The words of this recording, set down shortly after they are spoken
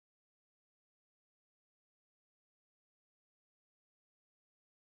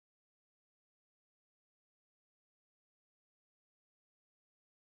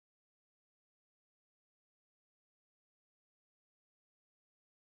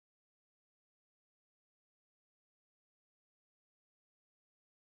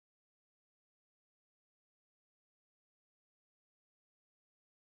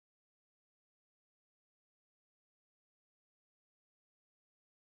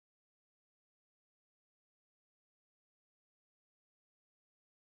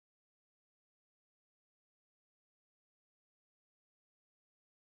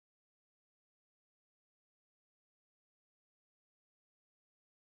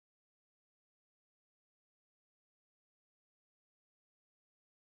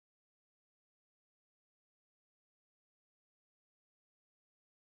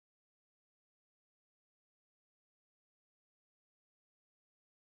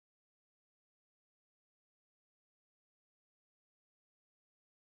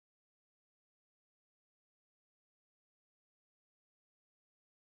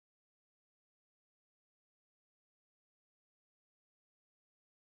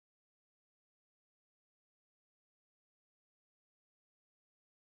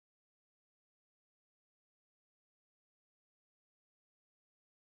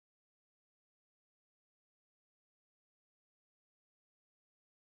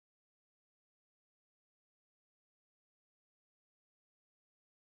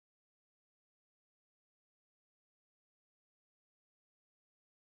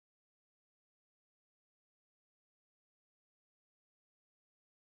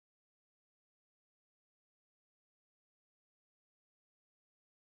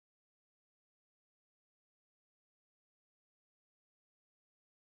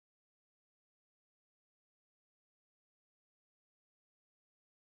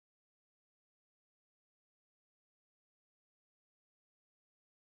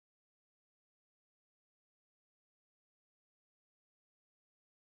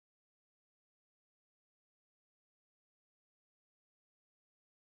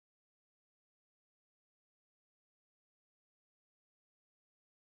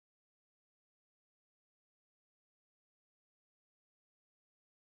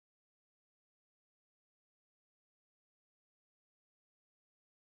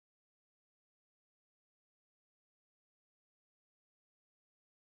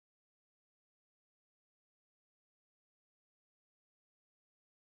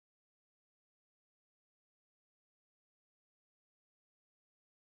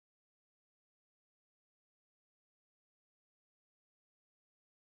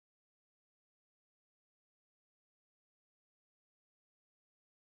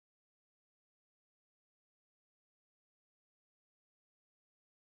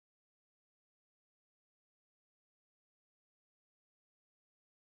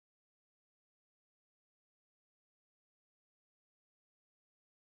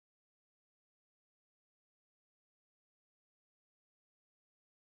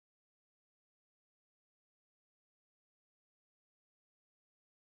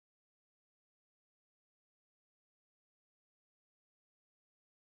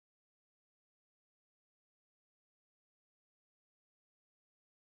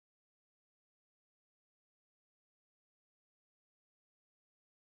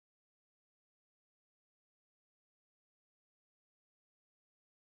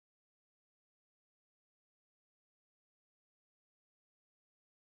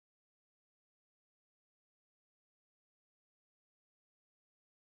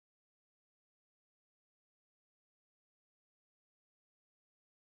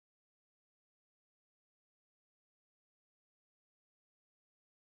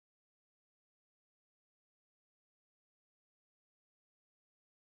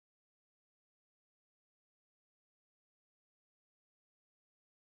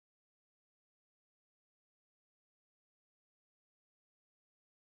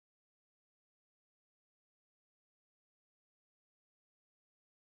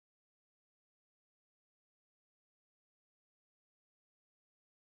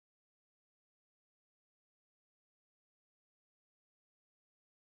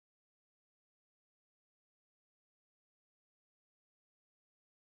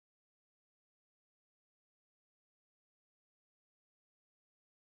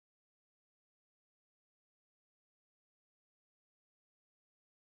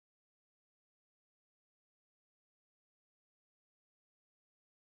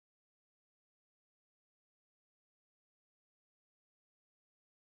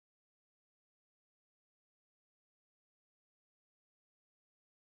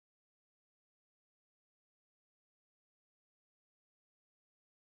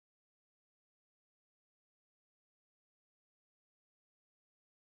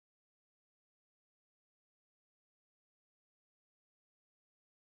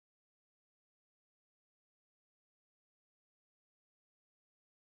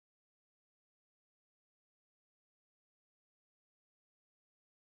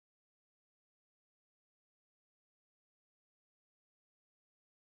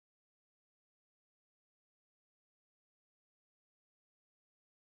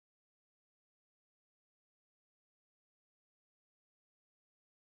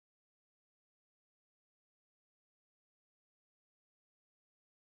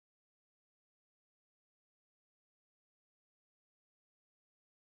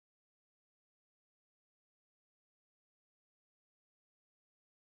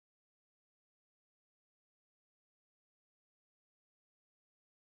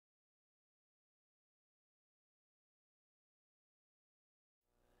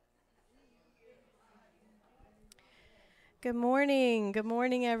Good morning. Good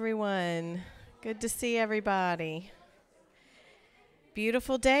morning, everyone. Good to see everybody.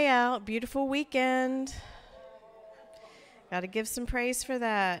 Beautiful day out, beautiful weekend. Got to give some praise for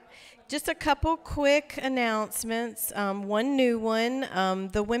that. Just a couple quick announcements. One new one,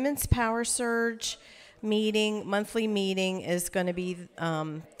 the Women's Power Surge monthly meeting is going to be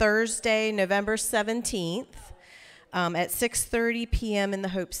Thursday, November 17th. At 6:30 p.m. in the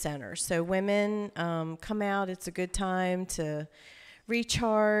Hope Center. So women, come out. It's a good time to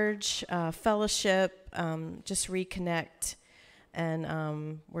recharge, fellowship, just reconnect.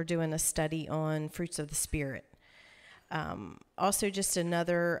 And we're doing a study on fruits of the Spirit. Also, just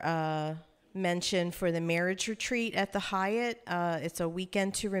another mention for the marriage retreat at the Hyatt. It's a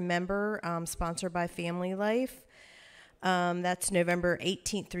weekend to remember, sponsored by Family Life. That's November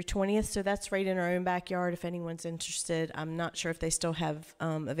 18th through 20th, so that's right in our own backyard if anyone's interested. I'm not sure if they still have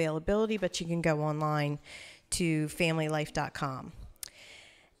availability, but you can go online to familylife.com.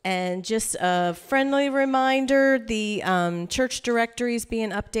 And just a friendly reminder, the church directory is being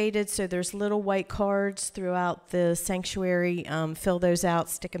updated, so there's little white cards throughout the sanctuary. Fill those out,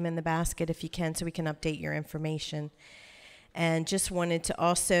 stick them in the basket if you can, so we can update your information. And just wanted to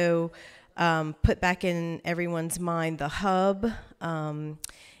also put back in everyone's mind the hub.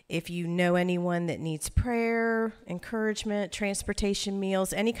 If you know anyone that needs prayer, encouragement, transportation,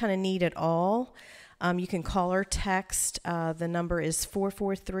 meals, any kind of need at all, you can call or text. The number is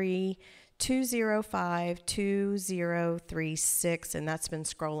 443-205-2036, and that's been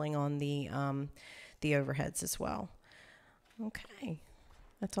scrolling on the overheads as well. Okay,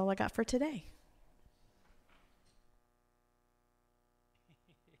 that's all I got for today.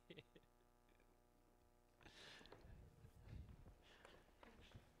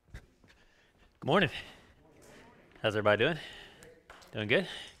 Good morning. How's everybody doing? Doing good?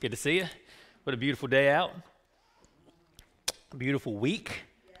 Good to see you. What a beautiful day out. A beautiful week.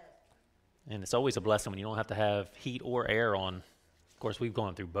 And it's always a blessing when you don't have to have heat or air on. Of course, we've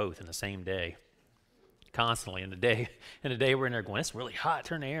gone through both in the same day. Constantly in the day we're in there going, it's really hot,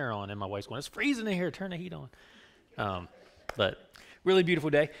 turn the air on. And my wife's going, it's freezing in here, turn the heat on. But really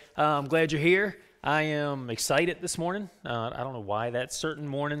beautiful day. I'm glad you're here. I am excited this morning. I don't know why that's certain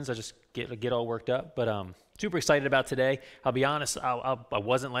mornings. I just get all worked up, but super excited about today. I'll be honest, I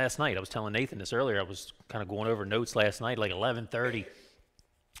wasn't last night. I was telling Nathan this earlier. I was kind of going over notes last night, like 11:30.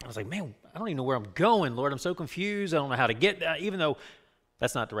 I was like, man, I don't even know where I'm going, Lord. I'm so confused. I don't know how to get there, even though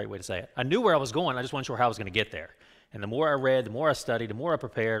that's not the right way to say it. I knew where I was going. I just wasn't sure how I was going to get there. And the more I read, the more I studied, the more I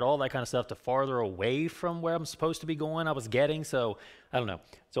prepared, all that kind of stuff, the farther away from where I'm supposed to be going I was getting. So I don't know.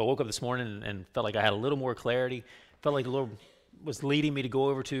 So I woke up this morning and felt like I had a little more clarity. Felt like the Lord was leading me to go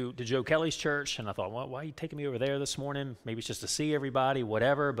over to Joe Kelly's church. And I thought, well, why are you taking me over there this morning? Maybe it's just to see everybody,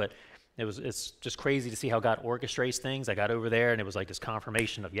 whatever. But it's just crazy to see how God orchestrates things. I got over there and it was like this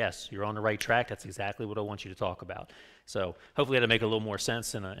confirmation of, yes, you're on the right track. That's exactly what I want you to talk about. So hopefully that'll make a little more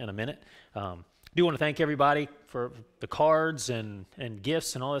sense in a minute. I do want to thank everybody for the cards and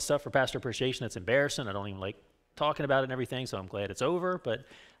gifts and all this stuff for Pastor Appreciation. It's embarrassing. I don't even like talking about it and everything, so I'm glad it's over. But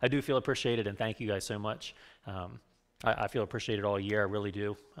I do feel appreciated, and thank you guys so much. I feel appreciated all year. I really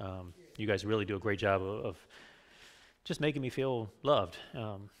do. You guys really do a great job of just making me feel loved.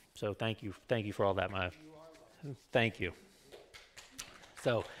 So thank you for all that. Thank you.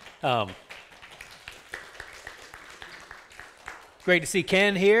 So great to see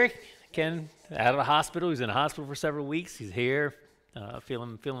Ken here. Ken out of the hospital. He's in the hospital for several weeks. He's here,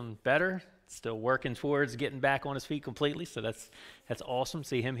 feeling better. Still working towards getting back on his feet completely. So that's awesome.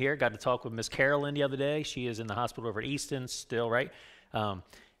 See him here. Got to talk with Miss Carolyn the other day. She is in the hospital over at Easton still, right?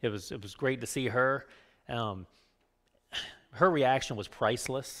 It was great to see her. Her reaction was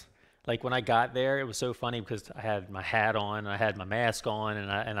priceless. Like when I got there, it was so funny because I had my hat on, and I had my mask on,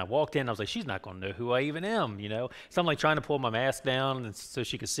 and I walked in. I was like, she's not going to know who I even am, you know. So I'm like trying to pull my mask down so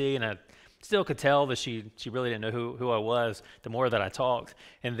she could see, and I still could tell that she really didn't know who I was. The more that I talked,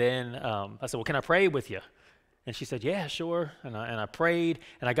 and then I said, well, can I pray with you? And she said, yeah, sure. And I prayed,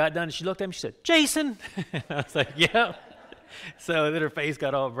 and I got done, and she looked at me. She said, Jason. And I was like, yeah. So then her face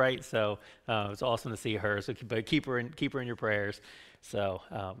got all bright. So it was awesome to see her. So keep her in your prayers. So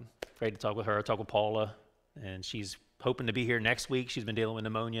great to talk with her. I talked with Paula, and she's hoping to be here next week. She's been dealing with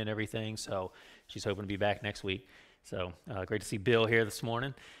pneumonia and everything, so she's hoping to be back next week. So great to see Bill here this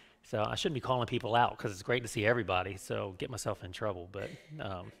morning. So I shouldn't be calling people out because it's great to see everybody, so get myself in trouble. But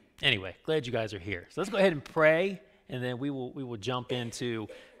anyway, glad you guys are here. So let's go ahead and pray, and then we will jump into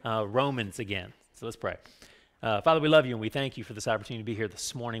Romans again. So let's pray. Father, we love you and we thank you for this opportunity to be here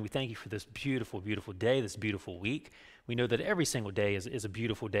this morning. We thank you for this beautiful, beautiful day, this beautiful week. We know that every single day is a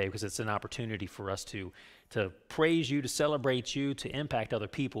beautiful day because it's an opportunity for us to praise you, to celebrate you, to impact other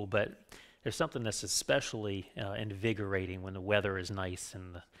people. But there's something that's especially invigorating when the weather is nice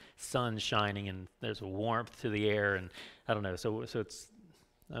and the sun's shining and there's a warmth to the air. And I don't know, so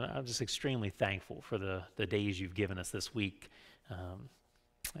I'm just extremely thankful for the days you've given us this week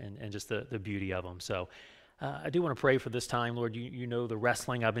and just the beauty of them. So I do want to pray for this time, Lord. You know the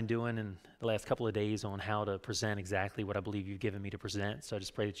wrestling I've been doing in the last couple of days on how to present exactly what I believe you've given me to present. So I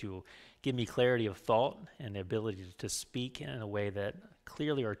just pray that you will give me clarity of thought and the ability to speak in a way that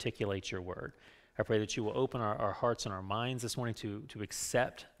clearly articulates your word. I pray that you will open our hearts and our minds this morning to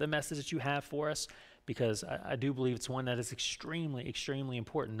accept the message that you have for us, because I do believe it's one that is extremely, extremely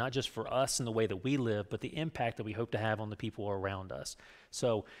important, not just for us and the way that we live, but the impact that we hope to have on the people around us.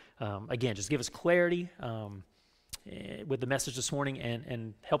 So again, just give us clarity with the message this morning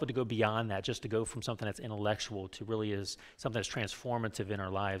and help it to go beyond that, just to go from something that's intellectual to really is something that's transformative in our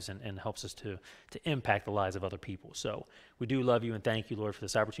lives and helps us to impact the lives of other people. So we do love you and thank you, Lord, for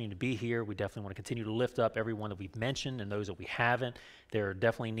this opportunity to be here. We definitely want to continue to lift up everyone that we've mentioned and those that we haven't. There are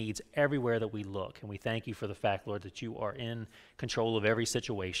definitely needs everywhere that we look, and we thank you for the fact, Lord, that you are in control of every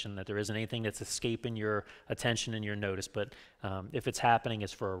situation, that there isn't anything that's escaping your attention and your notice, but if it's happening,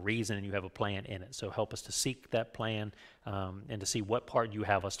 it's for a reason and you have a plan in it. So help us to seek that plan and to see what part you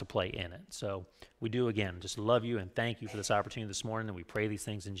have us to play in it. So we do, again, just love you and thank you for this opportunity this morning, and we pray these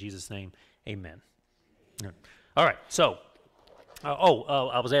things in Jesus' name. Amen. All right, so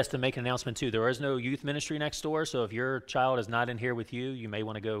I was asked to make an announcement too. There is no youth ministry next door, so if your child is not in here with you, you may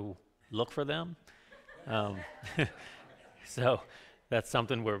want to go look for them. So that's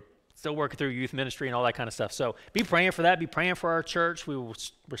something we're still working through, youth ministry and all that kind of stuff. So be praying for that. Be praying for our church. We're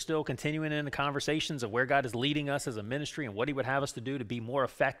still continuing in the conversations of where God is leading us as a ministry and what he would have us to do to be more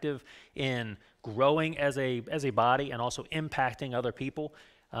effective in growing as a body and also impacting other people.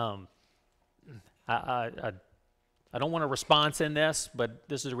 I don't want a response in this, but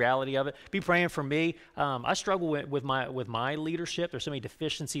this is the reality of it. Be praying for me. I struggle with my leadership. There's so many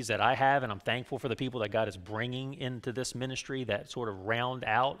deficiencies that I have, and I'm thankful for the people that God is bringing into this ministry that sort of round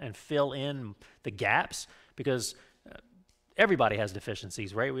out and fill in the gaps, because everybody has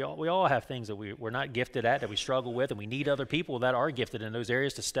deficiencies, right? We all have things that we're not gifted at, that we struggle with, and we need other people that are gifted in those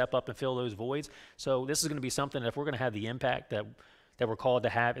areas to step up and fill those voids. So this is going to be something that if we're going to have the impact that we're called to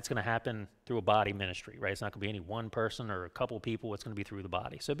have, it's going to happen through a body ministry, right? It's not going to be any one person or a couple people. It's going to be through the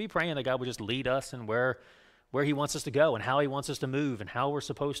body. So be praying that God would just lead us and where he wants us to go and how he wants us to move and how we're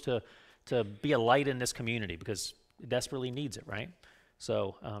supposed to be a light in this community, because it desperately needs it, right?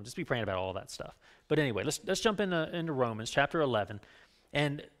 So just be praying about all that stuff. But anyway, let's jump into Romans chapter 11.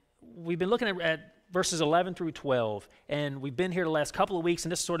 And we've been looking at verses 11 through 12, and we've been here the last couple of weeks,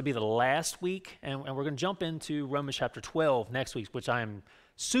 and this will sort of be the last week, and we're going to jump into Romans chapter 12 next week, which I'm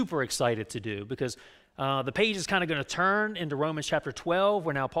super excited to do, because the page is kind of going to turn into Romans chapter 12,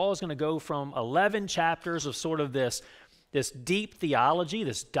 where now Paul is going to go from 11 chapters of sort of this deep theology,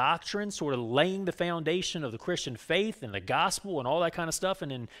 this doctrine, sort of laying the foundation of the Christian faith and the gospel and all that kind of stuff,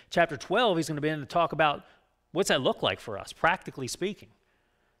 and in chapter 12, he's going to begin to talk about what's that look like for us, practically speaking.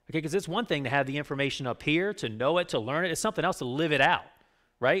 Okay, because it's one thing to have the information up here, to know it, to learn it. It's something else to live it out,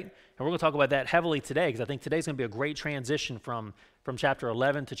 right? And we're going to talk about that heavily today, because I think today's going to be a great transition from chapter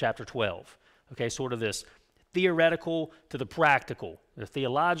 11 to chapter 12. Okay, sort of this theoretical to the practical, the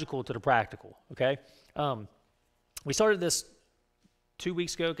theological to the practical, okay? We started this 2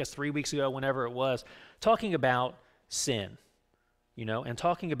 weeks ago, I guess 3 weeks ago, whenever it was, talking about sin. And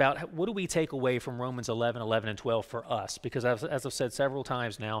talking about what do we take away from Romans 11, 11, and 12 for us? Because as I've said several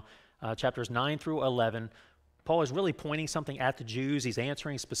times now, chapters 9 through 11, Paul is really pointing something at the Jews. He's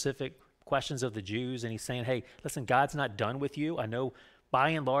answering specific questions of the Jews, and he's saying, hey, listen, God's not done with you. I know by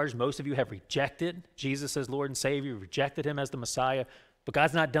and large, most of you have rejected Jesus as Lord and Savior, rejected him as the Messiah, but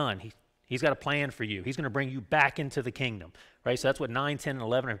God's not done. He's got a plan for you. He's going to bring you back into the kingdom, right? So that's what 9, 10, and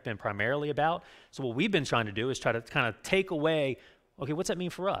 11 have been primarily about. So what we've been trying to do is try to kind of take away, okay, what's that mean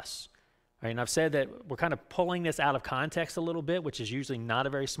for us? Right, and I've said that we're kind of pulling this out of context a little bit, which is usually not a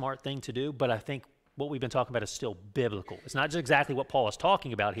very smart thing to do, but I think what we've been talking about is still biblical. It's not just exactly what Paul is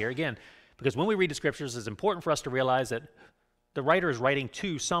talking about here, again, because when we read the scriptures, it's important for us to realize that the writer is writing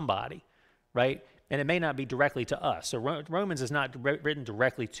to somebody, right? And it may not be directly to us. So Romans is not written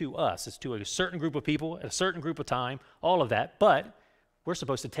directly to us. It's to a certain group of people at a certain group of time, all of that, but we're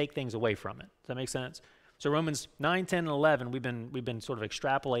supposed to take things away from it. Does that make sense? So Romans 9, 10, and 11, we've been sort of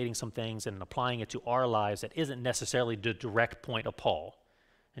extrapolating some things and applying it to our lives that isn't necessarily the direct point of Paul.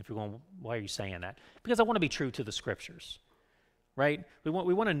 And if you're going, why are you saying that? Because I want to be true to the Scriptures, right? We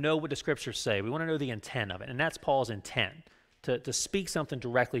want to know what the Scriptures say. We want to know the intent of it, and that's Paul's intent, to speak something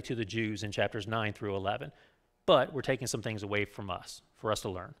directly to the Jews in chapters 9 through 11. But we're taking some things away from us, for us to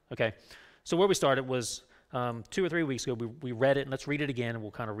learn, okay? So where we started was 2 or 3 weeks ago. We read it, and let's read it again, and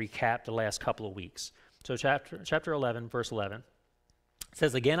we'll kind of recap the last couple of weeks. So chapter 11, verse 11. It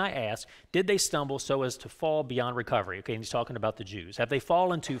says, again, I ask, did they stumble so as to fall beyond recovery? Okay, and he's talking about the Jews. Have they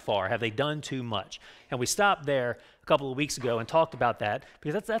fallen too far? Have they done too much? And we stopped there a couple of weeks ago and talked about that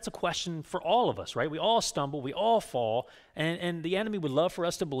because that's a question for all of us, right? We all stumble, we all fall, and the enemy would love for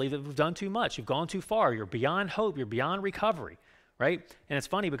us to believe that we've done too much. You've gone too far. You're beyond hope. You're beyond recovery, right? And it's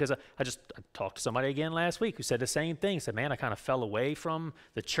funny because I talked to somebody again last week who said the same thing. He said, man, I kind of fell away from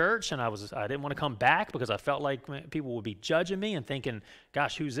the church, and I didn't want to come back because I felt like people would be judging me and thinking,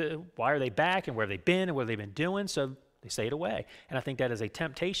 gosh, why are they back, and where have they been, and what have they been doing? So they stayed away. And I think that is a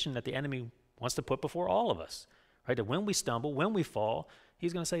temptation that the enemy wants to put before all of us, right? That when we stumble, when we fall,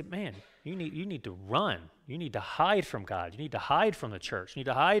 he's going to say, man, you need to run. You need to hide from God. You need to hide from the church. You need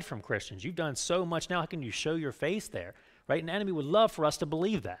to hide from Christians. You've done so much now. How can you show your face there? Right? And the enemy would love for us to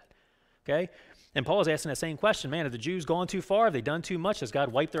believe that, okay? And Paul is asking that same question, man, have the Jews gone too far? Have they done too much? Has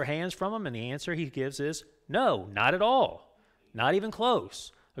God wiped their hands from them? And the answer he gives is, no, not at all. Not even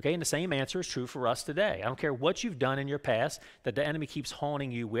close, okay? And the same answer is true for us today. I don't care what you've done in your past that the enemy keeps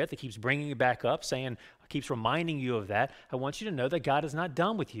haunting you with. It keeps bringing you back up, keeps reminding you of that. I want you to know that God is not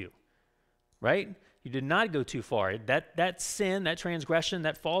done with you, right? You did not go too far. That sin, that transgression,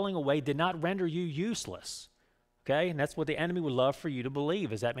 that falling away did not render you useless. Okay, and that's what the enemy would love for you to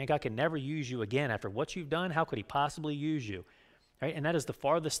believe, is that, man, God can never use you again. After what you've done, how could he possibly use you? Right? And that is the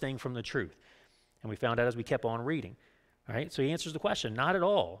farthest thing from the truth. And we found out as we kept on reading. All right, so he answers the question, not at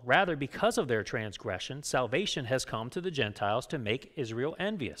all. Rather, because of their transgression, salvation has come to the Gentiles to make Israel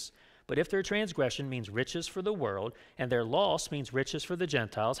envious. But if their transgression means riches for the world, and their loss means riches for the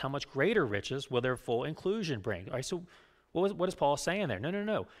Gentiles, how much greater riches will their full inclusion bring? All right, so what is Paul saying there?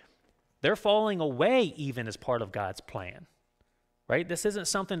 No. They're falling away even as part of God's plan, right? This isn't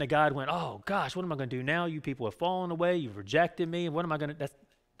something that God went, oh, gosh, what am I going to do now? You people have fallen away. You've rejected me. What am I going to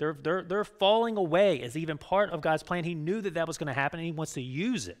do? They're falling away as even part of God's plan. He knew that was going to happen, and he wants to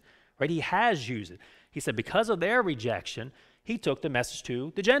use it, right? He has used it. He said because of their rejection, he took the message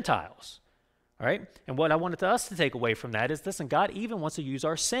to the Gentiles, all right? And what I wanted us to take away from that is, listen, God even wants to use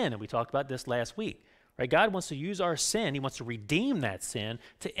our sin, and we talked about this last week. Right? God wants to use our sin. He wants to redeem that sin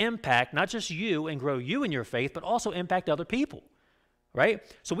to impact not just you and grow you in your faith, but also impact other people. Right?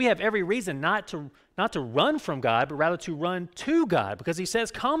 So we have every reason not to run from God, but rather to run to God, because he says,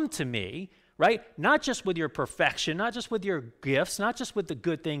 come to me, right? Not just with your perfection, not just with your gifts, not just with the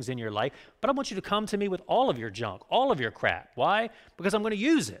good things in your life, but I want you to come to me with all of your junk, all of your crap. Why? Because I'm going to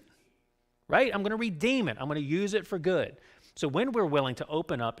use it. Right? I'm going to redeem it. I'm going to use it for good. So when we're willing to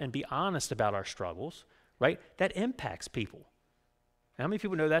open up and be honest about our struggles, right, that impacts people. How many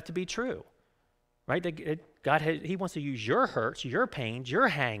people know that to be true? Right? He wants to use your hurts, your pains, your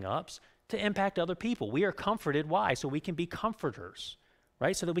hang-ups to impact other people. We are comforted. Why? So we can be comforters,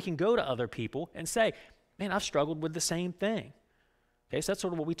 right? So that we can go to other people and say, man, I've struggled with the same thing. Okay, so that's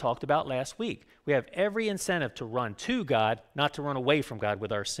sort of what we talked about last week. We have every incentive to run to God, not to run away from God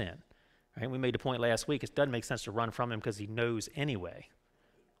with our sin. Right? We made the point last week, it doesn't make sense to run from him because he knows anyway.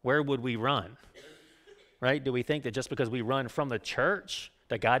 Where would we run? Right? Do we think that just because we run from the church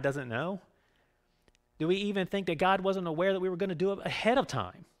that God doesn't know? Do we even think that God wasn't aware that we were going to do it ahead of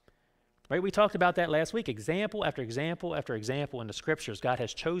time? Right? We talked about that last week. Example after example after example in the scriptures, God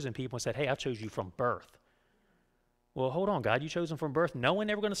has chosen people and said, hey, I've chosen you from birth. Well, hold on, God, you chose them from birth, knowing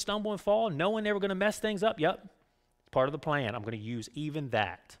they were going to stumble and fall, knowing they were going to mess things up. Yep, it's part of the plan. I'm going to use even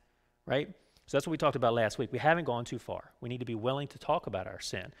that. Right? So that's what we talked about last week. We haven't gone too far. We need to be willing to talk about our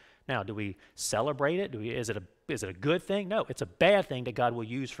sin. Now, do we celebrate it? Is it a good thing? No, it's a bad thing that God will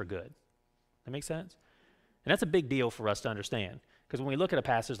use for good. That make sense? And that's a big deal for us to understand. Because when we look at a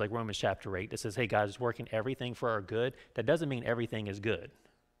passage like Romans chapter 8 that says, hey, God is working everything for our good, that doesn't mean everything is good.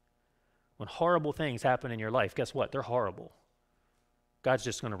 When horrible things happen in your life, guess what? They're horrible. God's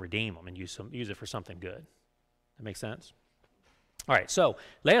just going to redeem them and use it for something good. That makes sense? All right, so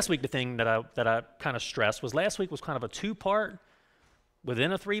last week the thing that I kind of stressed was last week was kind of a 2-part,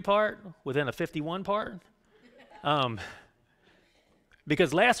 within a 3-part, within a 51-part.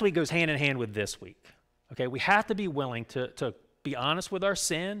 Because last week goes hand in hand with this week. Okay, we have to be willing to be honest with our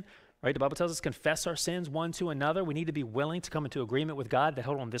sin, right? The Bible tells us to confess our sins one to another. We need to be willing to come into agreement with God that,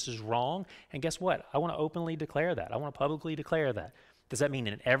 hold on, this is wrong. And guess what? I want to openly declare that. I want to publicly declare that. Does that mean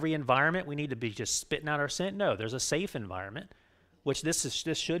in every environment we need to be just spitting out our sin? No, there's a safe environment. which this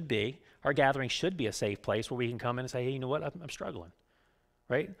should be, our gathering should be a safe place where we can come in and say, hey, you know what, I'm struggling,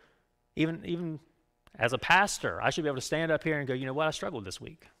 right? Even as a pastor, I should be able to stand up here and go, you know what, I struggled this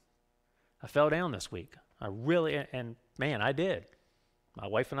week. I fell down this week. And man, I did. My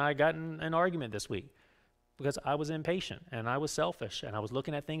wife and I got in an argument this week because I was impatient and I was selfish and I was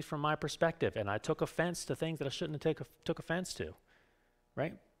looking at things from my perspective and I took offense to things that I shouldn't have took offense to,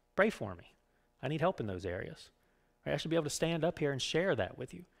 right? Pray for me. I need help in those areas. Right? I should be able to stand up here and share that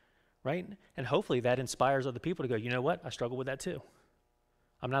with you, right? And hopefully that inspires other people to go, you know what? I struggle with that too.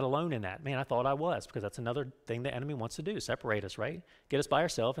 I'm not alone in that. Man, I thought I was, because that's another thing the enemy wants to do, separate us, right? Get us by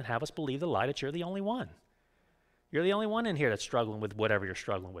ourselves and have us believe the lie that you're the only one. You're the only one in here that's struggling with whatever you're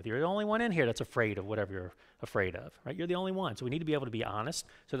struggling with. You're the only one in here that's afraid of whatever you're afraid of, right? You're the only one. So we need to be able to be honest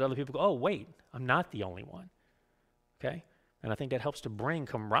so that other people go, oh, wait, I'm not the only one, okay? And I think that helps to bring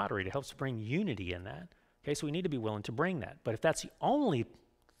camaraderie. It helps to bring unity in that, okay? So we need to be willing to bring that. But if that's the only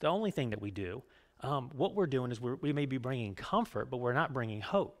thing that we do, what we're doing is we may be bringing comfort, but we're not bringing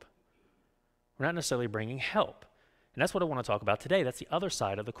hope. We're not necessarily bringing help. And that's what I want to talk about today. That's the other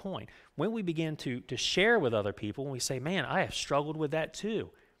side of the coin. When we begin to share with other people, and we say, man, I have struggled with that too,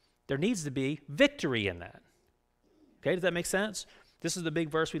 there needs to be victory in that. Okay, does that make sense? This is the big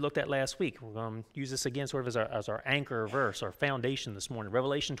verse we looked at last week. We're going to use this again sort of as our anchor verse, our foundation this morning.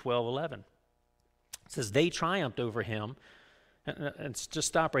 Revelation 12:11. It says, they triumphed over him. And just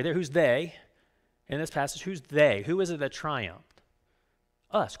stop right there. Who's they? In this passage, who's they? Who is it that triumphed?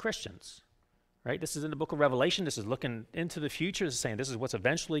 Us, Christians, right? This is in the book of Revelation. This is looking into the future. This is saying this is what's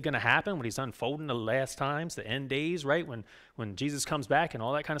eventually going to happen when he's unfolding the last times, the end days, right? When Jesus comes back and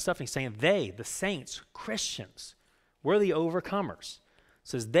all that kind of stuff. And he's saying they, the saints, Christians, we're the overcomers. It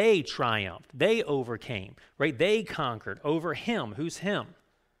says they triumphed. They overcame, right? They conquered over him. Who's him?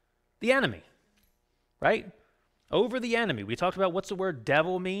 The enemy, right? Over the enemy. We talked about what's the word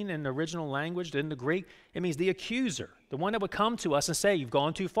devil mean in the original language, in the Greek. It means the accuser, the one that would come to us and say, you've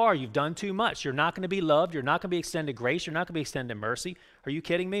gone too far, you've done too much, you're not going to be loved, you're not going to be extended grace, you're not going to be extended mercy. Are you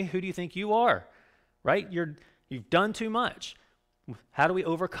kidding me? Who do you think you are? Right? You've done too much. How do we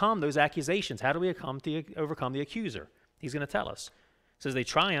overcome those accusations? How do we overcome the accuser? He's going to tell us. It says they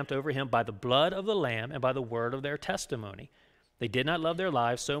triumphed over him by the blood of the Lamb and by the word of their testimony. They did not love their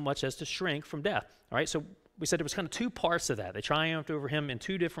lives so much as to shrink from death. All right, so we said there was kind of two parts to that. They triumphed over him in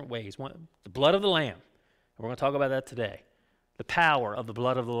two different ways. One, the blood of the Lamb. And we're going to talk about that today. The power of the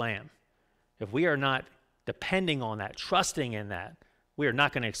blood of the Lamb. If we are not depending on that, trusting in that, we are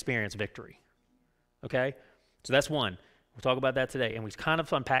not going to experience victory. Okay? So that's one. We'll talk about that today. And we kind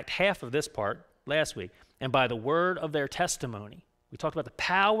of unpacked half of this part last week. And by the word of their testimony. We talked about the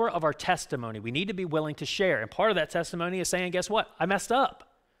power of our testimony. We need to be willing to share. And part of that testimony is saying, guess what? I messed up.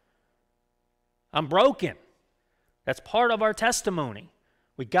 I'm broken. That's part of our testimony.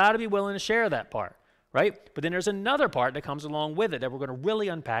 We got to be willing to share that part, right? But then there's another part that comes along with it that we're going to really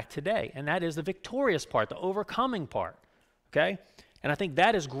unpack today, and that is the victorious part, the overcoming part, okay? And I think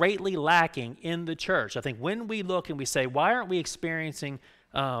that is greatly lacking in the church. I think when we look and we say, why aren't we experiencing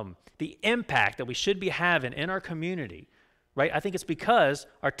the impact that we should be having in our community, right? I think it's because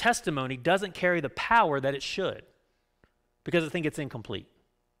our testimony doesn't carry the power that it should, because I think it's incomplete.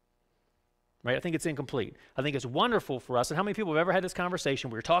 Right? I think it's incomplete. I think it's wonderful for us. And how many people have ever had this conversation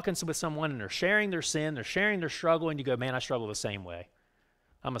where you're talking with someone and they're sharing their sin, they're sharing their struggle, and you go, man, I struggle the same way.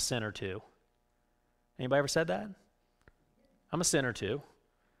 I'm a sinner too. Anybody ever said that? I'm a sinner too.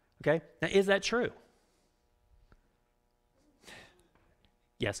 Okay? Now, is that true?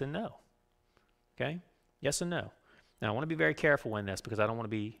 Yes and no. Okay? Yes and no. Now, I want to be very careful in this because I don't want to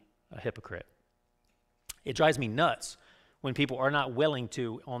be a hypocrite. It drives me nuts when people are not willing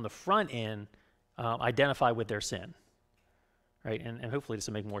to, on the front end, identify with their sin, right? And hopefully this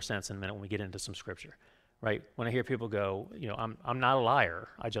will make more sense in a minute when we get into some scripture, right? When I hear people go, you know, I'm not a liar,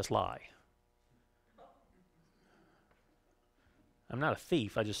 I just lie. I'm not a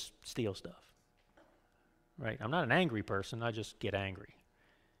thief, I just steal stuff, right? I'm not an angry person, I just get angry.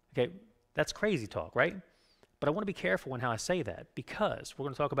 Okay, that's crazy talk, right? But I want to be careful in how I say that, because we're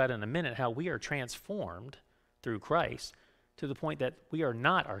going to talk about in a minute how we are transformed through Christ to the point that we are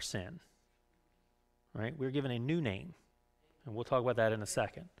not our sin, right? We're given a new name, and we'll talk about that in a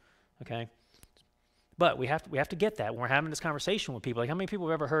second, okay? But we have to get that when we're having this conversation with people. Like, how many people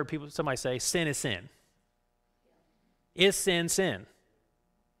have ever heard somebody say, sin is sin? Is sin sin?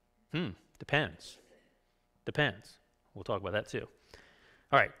 Depends. Depends. We'll talk about that too.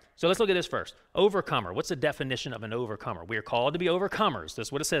 All right, so let's look at this first. Overcomer. What's the definition of an overcomer? We are called to be overcomers. That's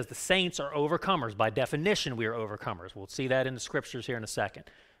what it says. The saints are overcomers. By definition, we are overcomers. We'll see that in the scriptures here in a second.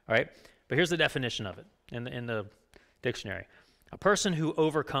 All right, but here's the definition of it in the dictionary. A person who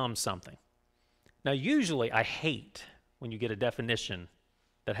overcomes something. Now, usually I hate when you get a definition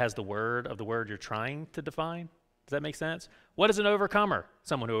that has the word of the word you're trying to define. Does that make sense? What is an overcomer?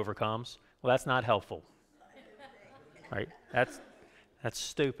 Someone who overcomes. Well, that's not helpful. Right? That's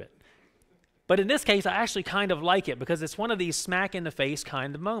stupid. But in this case, I actually kind of like it because it's one of these smack in the face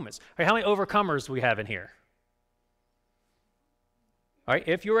kind of moments. All right, how many overcomers do we have in here? All right,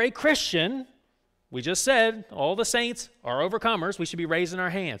 if you're a Christian, we just said all the saints are overcomers. We should be raising our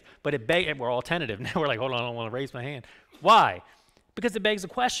hands. But we're all tentative now. We're like, hold on, I don't want to raise my hand. Why? Because it begs the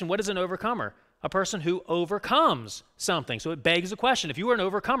question, what is an overcomer? A person who overcomes something. So it begs the question, if you are an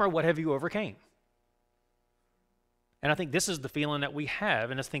overcomer, what have you overcame? And I think this is the feeling that we have,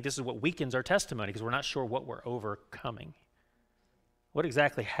 and I think this is what weakens our testimony because we're not sure what we're overcoming. What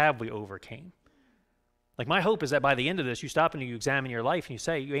exactly have we overcame? Like my hope is that by the end of this, you stop and you examine your life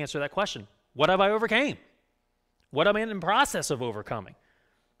and you answer that question. What have I overcame? What am I in the process of overcoming?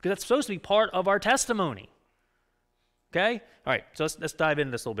 Because that's supposed to be part of our testimony. Okay? All right, so let's dive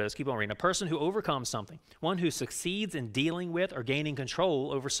into this a little bit. Let's keep on reading. A person who overcomes something, one who succeeds in dealing with or gaining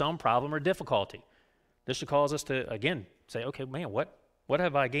control over some problem or difficulty. This should cause us to, again, say, okay, man, what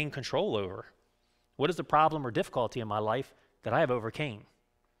have I gained control over? What is the problem or difficulty in my life that I have overcame?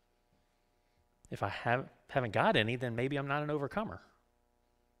 If I haven't got any, then maybe I'm not an overcomer.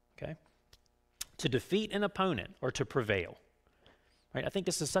 Okay? To defeat an opponent or to prevail. Right? I think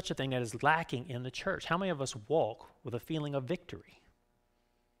this is such a thing that is lacking in the church. How many of us walk with a feeling of victory?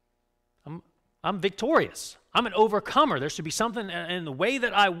 I'm victorious. I'm an overcomer. There should be something in the way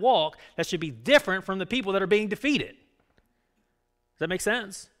that I walk that should be different from the people that are being defeated. Does that make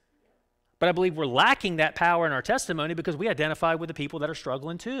sense? But I believe we're lacking that power in our testimony because we identify with the people that are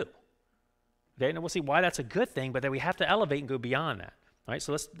struggling too. Okay, and we'll see why that's a good thing, but then we have to elevate and go beyond that. All right,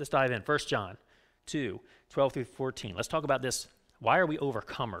 so let's dive in. 1 John 2, 12 through 14. Let's talk about this. Why are we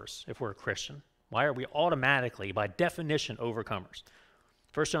overcomers if we're a Christian? Why are we automatically, by definition, overcomers?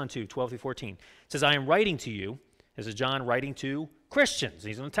 1 John 2, 12 through 14. It says, I am writing to you. This is John writing to Christians.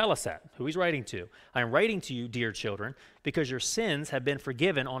 He's going to tell us that, who he's writing to. I am writing to you, dear children, because your sins have been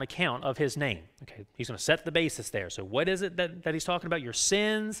forgiven on account of his name. Okay, he's going to set the basis there. So what is it that he's talking about? Your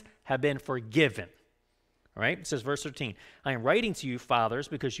sins have been forgiven. All right, it says verse 13, I am writing to you, fathers,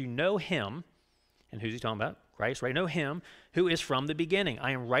 because you know him. And who's he talking about? Christ, right? Know him who is from the beginning.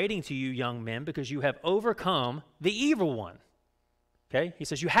 I am writing to you, young men, because you have overcome the evil one. Okay, he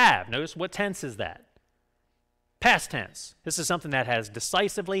says you have. Notice what tense is that? Past tense. This is something that has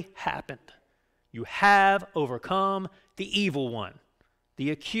decisively happened. You have overcome the evil one,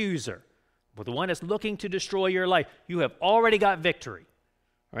 the accuser, or the one that's looking to destroy your life. You have already got victory.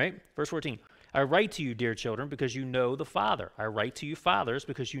 All right, verse 14. I write to you, dear children, because you know the Father. I write to you, fathers,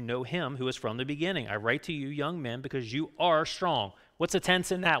 because you know him who is from the beginning. I write to you, young men, because you are strong. What's the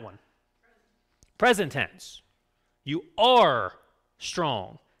tense in that one? Present tense. You are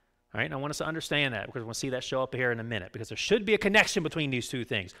strong. All right, and I want us to understand that because we'll see that show up here in a minute because there should be a connection between these two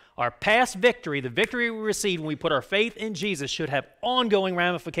things. Our past victory, the victory we received when we put our faith in Jesus should have ongoing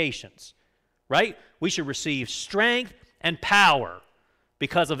ramifications, right? We should receive strength and power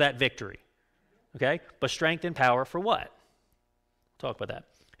because of that victory, okay? But strength and power for what? We'll talk about that.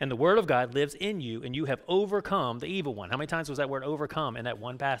 And the word of God lives in you and you have overcome the evil one. How many times was that word overcome in that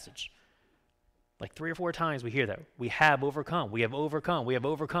one passage? Like 3 or 4 times we hear that. We have overcome. We have overcome. We have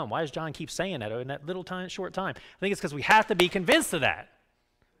overcome. Why does John keep saying that in that little time, short time? I think it's because we have to be convinced of that.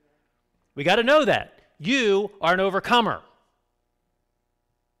 We got to know that. You are an overcomer.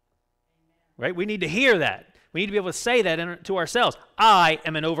 Right? We need to hear that. We need to be able to say that to ourselves. I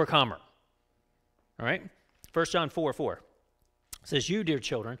am an overcomer. All right? 1 John 4:4. It says, you, dear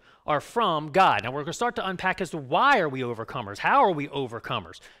children, are from God. Now, we're going to start to unpack as to why are we overcomers? How are we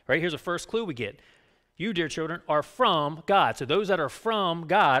overcomers? Right? Here's the first clue we get. You, dear children, are from God. So those that are from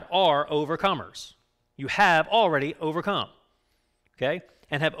God are overcomers. You have already overcome. Okay?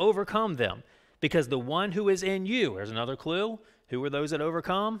 And have overcome them. Because the one who is in you, there's another clue. Who are those that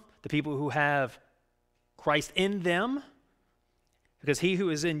overcome? The people who have Christ in them. Because he who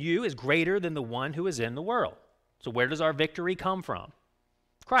is in you is greater than the one who is in the world. So where does our victory come from?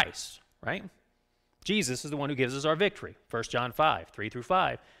 Christ, right? Jesus is the one who gives us our victory. 1 John 5, 3 through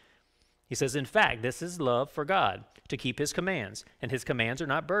 5. He says, in fact, this is love for God, to keep his commands, and his commands are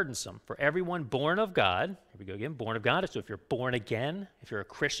not burdensome. For everyone born of God, here we go again, born of God. So if you're born again, if you're a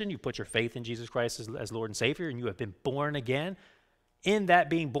Christian, you put your faith in Jesus Christ as Lord and Savior, and you have been born again. In that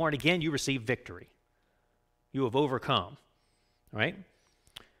being born again, you receive victory. You have overcome, right?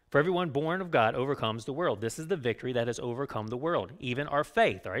 For everyone born of God overcomes the world. This is the victory that has overcome the world, even our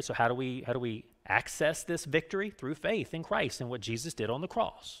faith. All right, so how do we access this victory through faith in Christ and what Jesus did on the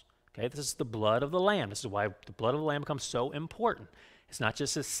cross. Okay, this is the blood of the Lamb. This is why the blood of the Lamb becomes so important. It's not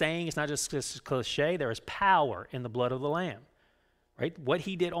just a saying, it's not just a cliche. There is power in the blood of the Lamb, right? What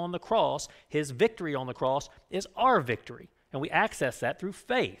he did on the cross, his victory on the cross, is our victory. And we access that through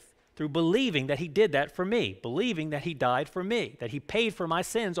faith, through believing that he did that for me, believing that he died for me, that he paid for my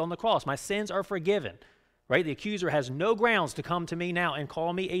sins on the cross. My sins are forgiven, right? The accuser has no grounds to come to me now and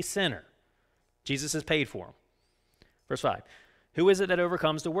call me a sinner. Jesus has paid for them. Verse 5, who is it that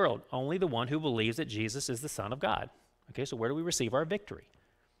overcomes the world? Only the one who believes that Jesus is the Son of God. Okay, so where do we receive our victory?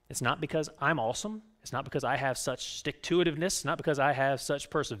 It's not because I'm awesome. It's not because I have such stick-to-itiveness. It's not because I have such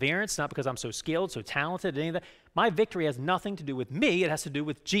perseverance. It's not because I'm so skilled, so talented, any of that. My victory has nothing to do with me. It has to do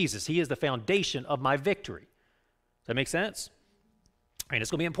with Jesus. He is the foundation of my victory. Does that make sense? And it's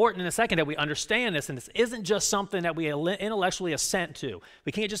going to be important in a second that we understand this, and this isn't just something that we intellectually assent to.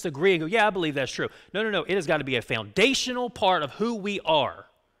 We can't just agree and go, yeah, I believe that's true. No. It has got to be a foundational part of who we are,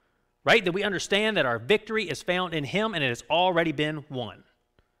 right? That we understand that our victory is found in him, and it has already been won.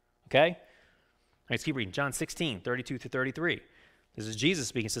 Okay? Let's keep reading. John 16, 32 through 33. This is Jesus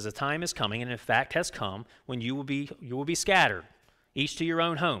speaking. It says, a time is coming, and in fact has come, when you will be scattered, each to your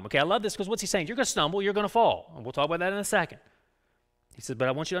own home. Okay, I love this because what's he saying? You're going to stumble, you're going to fall. And we'll talk about that in a second. He says, but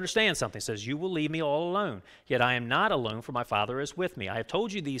I want you to understand something. He says, you will leave me all alone. Yet I am not alone, for my Father is with me. I have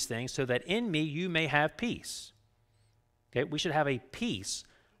told you these things so that in me you may have peace. Okay, we should have a peace,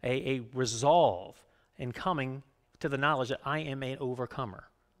 a resolve in coming to the knowledge that I am an overcomer.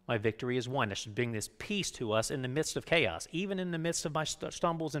 My victory is won. That should bring this peace to us in the midst of chaos, even in the midst of my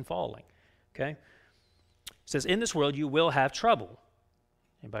stumbles and falling. Okay? It says, in this world you will have trouble.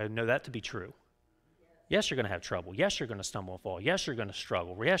 Anybody know that to be true? Yes, you're going to have trouble. Yes, you're going to stumble and fall. Yes, you're going to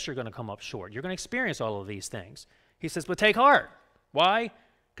struggle. Yes, you're going to come up short. You're going to experience all of these things. He says, but take heart. Why?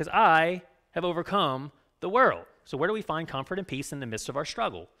 Because I have overcome the world. So where do we find comfort and peace in the midst of our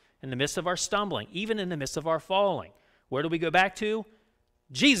struggle, in the midst of our stumbling, even in the midst of our falling? Where do we go back to?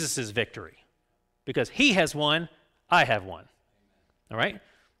 Jesus' victory. Because he has won, I have won. All right?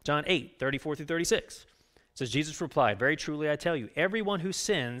 John 8, 34 through 36. It says, Jesus replied, very truly I tell you, everyone who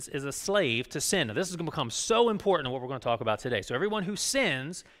sins is a slave to sin. Now this is going to become so important in what we're going to talk about today. So everyone who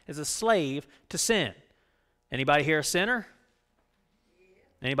sins is a slave to sin. Anybody here a sinner?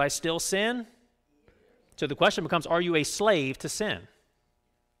 Anybody still sin? So the question becomes, are you a slave to sin?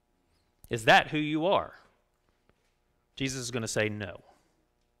 Is that who you are? Jesus is going to say no.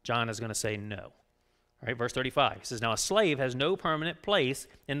 John is going to say no. All right, verse 35, he says, now a slave has no permanent place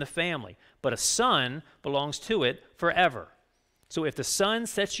in the family, but a son belongs to it forever. So if the son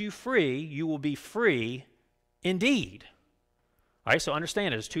sets you free, you will be free indeed. All right, so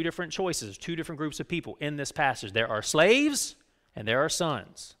understand there's two different choices, two different groups of people in this passage. There are slaves and there are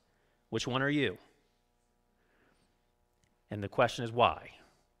sons. Which one are you? And the question is why?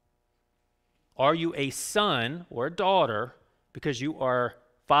 Are you a son or a daughter because you are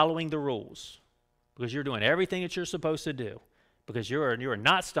following the rules? Because you're doing everything that you're supposed to do, because you're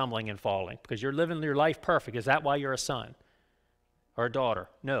not stumbling and falling, because you're living your life perfect. Is that why you're a son or a daughter?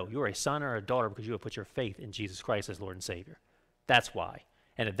 No, you're a son or a daughter because you have put your faith in Jesus Christ as Lord and Savior. That's why.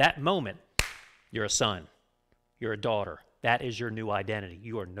 And at that moment, you're a son. You're a daughter. That is your new identity.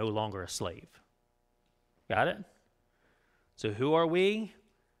 You are no longer a slave. Got it? So who are we?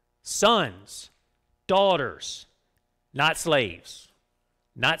 Sons, daughters, not slaves,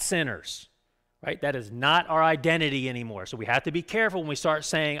 not sinners. Right? That is not our identity anymore. So we have to be careful when we start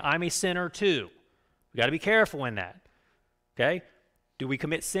saying, I'm a sinner too. We got to be careful in that. Okay? Do we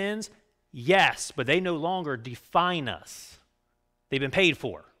commit sins? Yes, but they no longer define us. They've been paid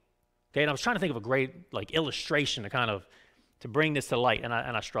for. Okay? And I was trying to think of a great illustration to bring this to light, and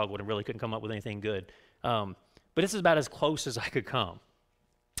I struggled and really couldn't come up with anything good. But this is about as close as I could come.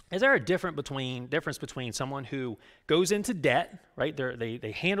 Is there a difference between someone who goes into debt, right?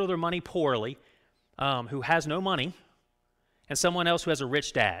 They handle their money poorly, who has no money, and someone else who has a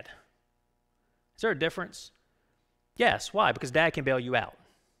rich dad? Is there a difference? Yes. Why? Because dad can bail you out.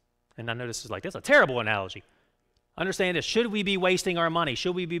 And I know this is a terrible analogy. Understand this. Should we be wasting our money?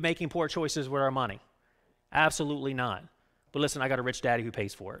 Should we be making poor choices with our money? Absolutely not. But listen, I got a rich daddy who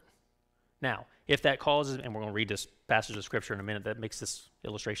pays for it. Now, if that causes, and we're going to read this passage of Scripture in a minute that makes this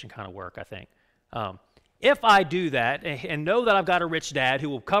illustration kind of work, I think. If I do that and know that I've got a rich dad who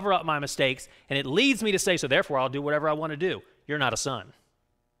will cover up my mistakes, and it leads me to say, so therefore I'll do whatever I want to do, you're not a son.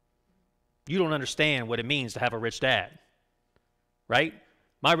 You don't understand what it means to have a rich dad, right?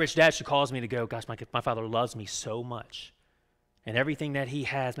 My rich dad should cause me to go, gosh, my father loves me so much. And everything that he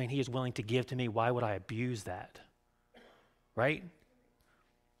has, man, he is willing to give to me. Why would I abuse that? Right?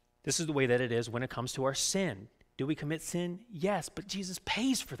 This is the way that it is when it comes to our sin. Do we commit sin? Yes, but Jesus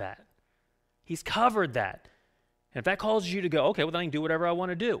pays for that. He's covered that. And if that causes you to go, okay, well, then I can do whatever I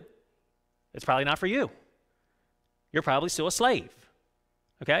want to do, it's probably not for you. You're probably still a slave.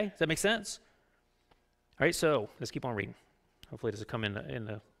 Okay? Does that make sense? All right, so let's keep on reading. Hopefully this will come in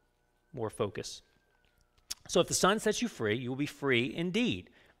the more focus. So if the Son sets you free, you will be free indeed.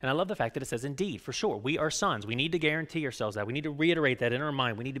 And I love the fact that it says indeed, for sure. We are sons. We need to guarantee ourselves that. We need to reiterate that in our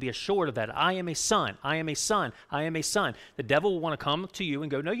mind. We need to be assured of that. I am a son. I am a son. I am a son. The devil will want to come to you and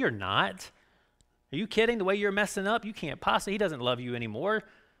go, no, you're not. Are you kidding? The way you're messing up, you can't possibly, he doesn't love you anymore.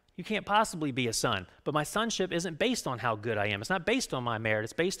 You can't possibly be a son. But my sonship isn't based on how good I am. It's not based on my merit.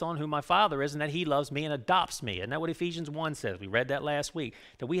 It's based on who my Father is and that he loves me and adopts me. Isn't that what Ephesians 1 says? We read that last week,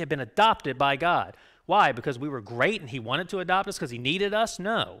 that we have been adopted by God. Why? Because we were great and he wanted to adopt us because he needed us?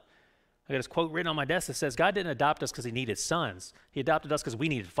 No. I got this quote written on my desk that says, God didn't adopt us because he needed sons. He adopted us because we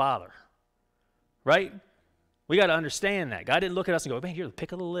needed Father. Right? We got to understand that. God didn't look at us and go, man, you're the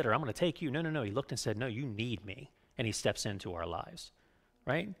pick of the litter. I'm going to take you. No, no, no. He looked and said, no, you need me. And he steps into our lives.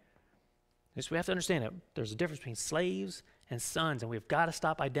 Right? So we have to understand that there's a difference between slaves and sons, and we've got to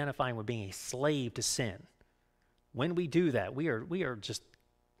stop identifying with being a slave to sin. When we do that, we are just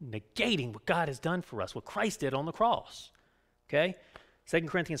negating what God has done for us, what Christ did on the cross. Okay? 2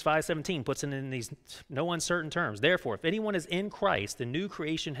 Corinthians 5:17 puts it in these no uncertain terms. Therefore, if anyone is in Christ, the new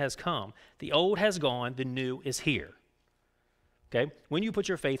creation has come. The old has gone, the new is here. Okay? When you put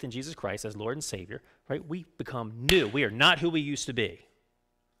your faith in Jesus Christ as Lord and Savior, right, we become new. We are not who we used to be.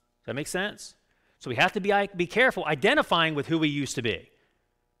 Does that make sense? So we have to be careful identifying with who we used to be.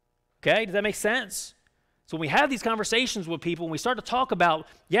 Okay? Does that make sense? So when we have these conversations with people, when we start to talk about,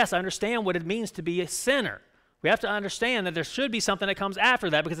 yes, I understand what it means to be a sinner, we have to understand that there should be something that comes after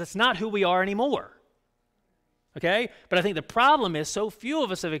that because it's not who we are anymore. Okay? But I think the problem is so few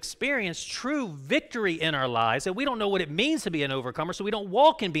of us have experienced true victory in our lives that we don't know what it means to be an overcomer, so we don't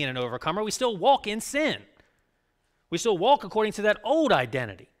walk in being an overcomer. We still walk in sin. We still walk according to that old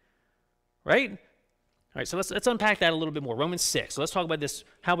identity. Right? All right, so let's unpack that a little bit more. Romans 6. So let's talk about this,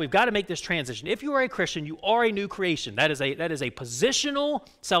 how we've got to make this transition. If you are a Christian, you are a new creation. That is a positional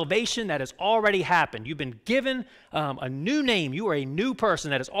salvation that has already happened. You've been given a new name. You are a new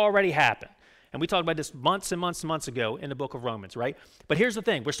person that has already happened. And we talked about this months and months and months ago in the book of Romans, right? But here's the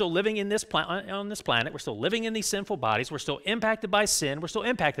thing. We're still living in this on this planet. We're still living in these sinful bodies. We're still impacted by sin. We're still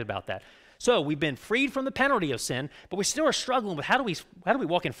impacted about that. So we've been freed from the penalty of sin, but we still are struggling with how do we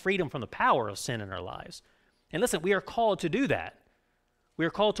walk in freedom from the power of sin in our lives? And listen, we are called to do that. We are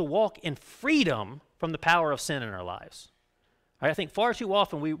called to walk in freedom from the power of sin in our lives. All right, I think far too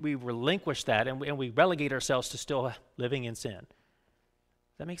often we relinquish that and we relegate ourselves to still living in sin.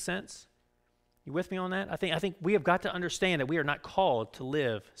 Does that make sense? You with me on that? I think we have got to understand that we are not called to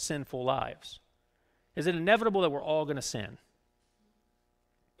live sinful lives. Is it inevitable that we're all going to sin?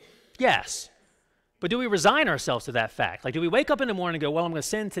 Yes. But do we resign ourselves to that fact? Like, do we wake up in the morning and go, well, I'm going to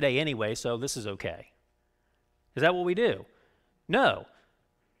sin today anyway, so this is okay? Is that what we do? No.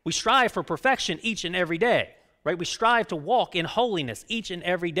 We strive for perfection each and every day, right? We strive to walk in holiness each and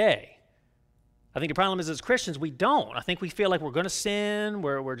every day. I think the problem is as Christians, we don't. I think we feel like we're going to sin,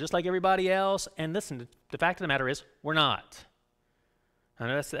 we're just like everybody else, and listen, the fact of the matter is, we're not. I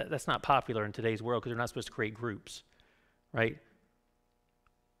know that's not popular in today's world because we're not supposed to create groups, right?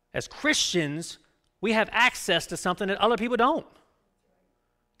 As Christians, we have access to something that other people don't.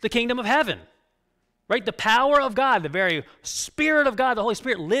 The kingdom of heaven, right? The power of God, the very Spirit of God, the Holy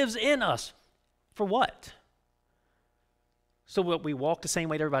Spirit lives in us. For what? So what, we walk the same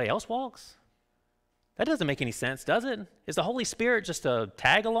way that everybody else walks? That doesn't make any sense, does it? Is the Holy Spirit just a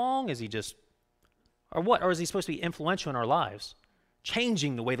tag along? Is he just, or what? Or is he supposed to be influential in our lives?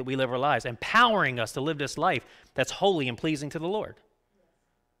 Changing the way that we live our lives, empowering us to live this life that's holy and pleasing to the Lord.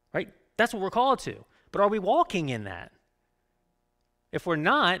 Right? That's what we're called to. But are we walking in that? If we're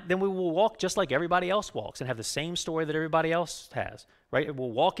not, then we will walk just like everybody else walks and have the same story that everybody else has. Right?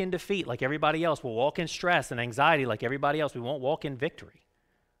 We'll walk in defeat like everybody else. We'll walk in stress and anxiety like everybody else. We won't walk in victory.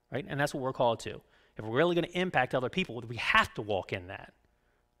 Right? And that's what we're called to. If we're really going to impact other people, we have to walk in that.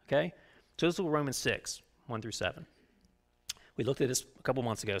 Okay? So this is Romans 6, 1 through 7. We looked at this a couple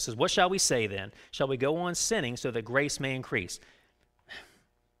months ago. It says, what shall we say then? Shall we go on sinning so that grace may increase?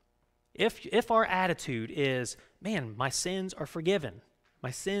 If our attitude is, man, my sins are forgiven. My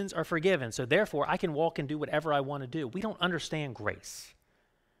sins are forgiven, so therefore I can walk and do whatever I want to do. We don't understand grace,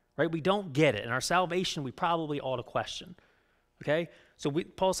 right? We don't get it. And our salvation, we probably ought to question, okay? So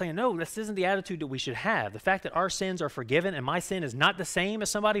Paul's saying, no, this isn't the attitude that we should have. The fact that our sins are forgiven and my sin is not the same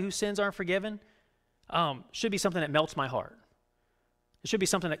as somebody whose sins aren't forgiven should be something that melts my heart. It should be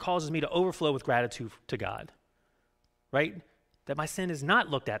something that causes me to overflow with gratitude to God, right? That my sin is not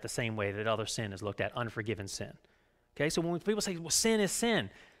looked at the same way that other sin is looked at, unforgiven sin. Okay, so when people say, well, sin is sin,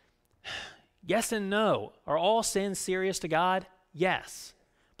 yes and no. Are all sins serious to God? Yes.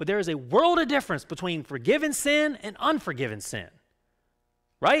 But there is a world of difference between forgiven sin and unforgiven sin,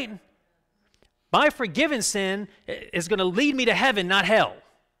 right? My forgiven sin is going to lead me to heaven, not hell.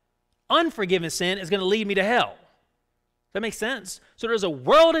 Unforgiven sin is going to lead me to hell. Does that make sense? So there's a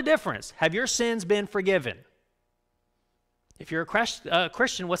world of difference. Have your sins been forgiven? If you're a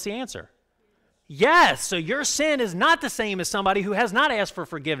Christian, what's the answer? Yes. So your sin is not the same as somebody who has not asked for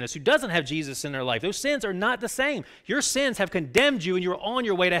forgiveness, who doesn't have Jesus in their life. Those sins are not the same. Your sins have condemned you and you're on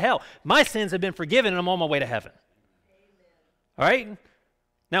your way to hell. My sins have been forgiven and I'm on my way to heaven. All right?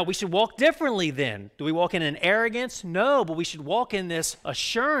 Now, we should walk differently then. Do we walk in an arrogance? No, but we should walk in this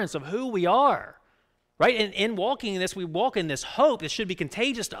assurance of who we are. Right? And in walking in this, we walk in this hope that should be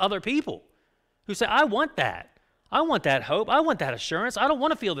contagious to other people who say, I want that. I want that hope. I want that assurance. I don't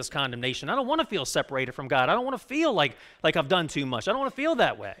want to feel this condemnation. I don't want to feel separated from God. I don't want to feel like I've done too much. I don't want to feel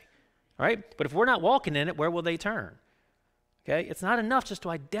that way. All right? But if we're not walking in it, where will they turn? Okay? It's not enough just to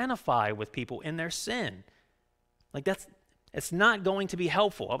identify with people in their sin. It's not going to be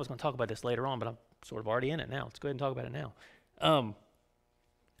helpful. I was going to talk about this later on, but I'm sort of already in it now. Let's go ahead and talk about it now.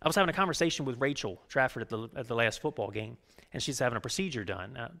 I was having a conversation with Rachel Trafford at the last football game, and she's having a procedure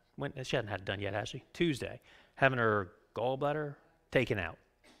done. She hasn't had it done yet, has she? Tuesday. Having her gallbladder taken out.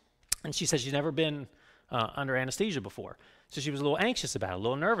 And she said she's never been under anesthesia before. So she was a little anxious about it, a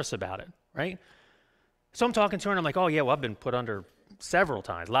little nervous about it, right? So I'm talking to her, and I'm like, oh, yeah, well, I've been put under several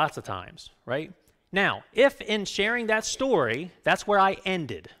times, lots of times, right? Now, if in sharing that story, that's where I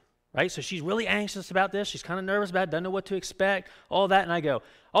ended, right? So she's really anxious about this. She's kind of nervous about it, doesn't know what to expect, all that. And I go,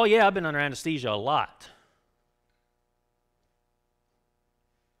 oh, yeah, I've been under anesthesia a lot.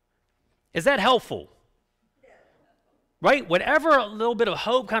 Is that helpful? Right? Whatever a little bit of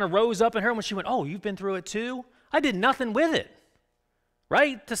hope kind of rose up in her when she went, oh, you've been through it too? I did nothing with it.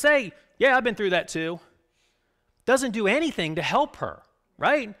 Right? To say, yeah, I've been through that too, doesn't do anything to help her.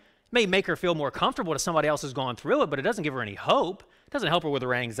 Right? It may make her feel more comfortable that somebody else has gone through it, but it doesn't give her any hope. It doesn't help her with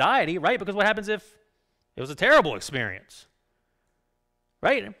her anxiety, right? Because what happens if it was a terrible experience?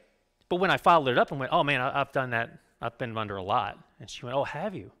 Right? But when I followed it up and went, oh, man, I've done that. I've been under a lot. And she went, oh,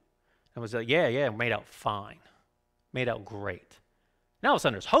 have you? I was like, yeah, made out fine. Made out great. Now all of a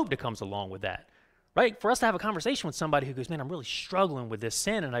sudden there's hope that comes along with that, right? For us to have a conversation with somebody who goes, man, I'm really struggling with this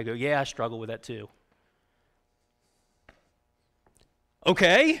sin, and I go, yeah, I struggle with that too.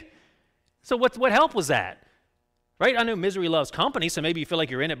 Okay, so what help was that, right? I know misery loves company, so maybe you feel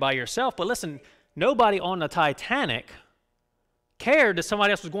like you're in it by yourself, but listen, nobody on the Titanic cared that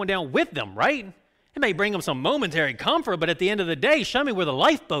somebody else was going down with them, right? It may bring them some momentary comfort, but at the end of the day, show me where the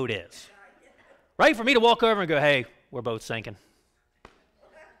lifeboat is, right? For me to walk over and go, hey, we're both sinking.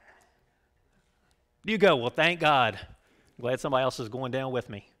 You go, well, thank God. I'm glad somebody else is going down with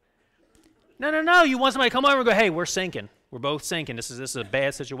me. No. You want somebody to come over and go, hey, we're sinking. We're both sinking. This is a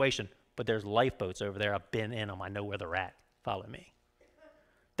bad situation. But there's lifeboats over there. I've been in them. I know where they're at. Follow me.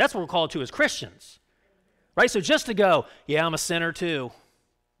 That's what we're called to as Christians. Right? So just to go, yeah, I'm a sinner too.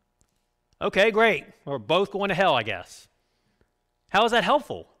 Okay, great. We're both going to hell, I guess. How is that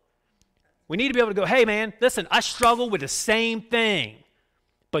helpful? We need to be able to go, hey, man, listen, I struggle with the same thing.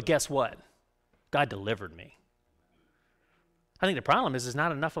 But guess what? God delivered me. I think the problem is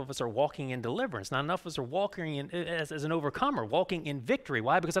not enough of us are walking in deliverance. Not enough of us are walking in, as an overcomer, walking in victory.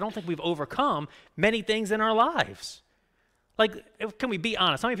 Why? Because I don't think we've overcome many things in our lives. Like, can we be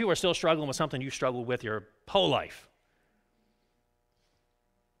honest? How many people are still struggling with something you struggled with your whole life?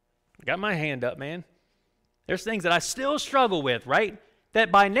 I got my hand up, man. There's things that I still struggle with, right? That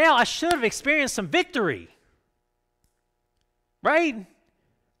by now I should have experienced some victory. Right?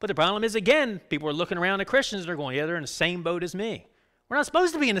 But the problem is, again, people are looking around at Christians and they're going, yeah, they're in the same boat as me. We're not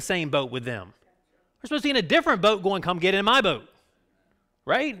supposed to be in the same boat with them. We're supposed to be in a different boat going, come get in my boat.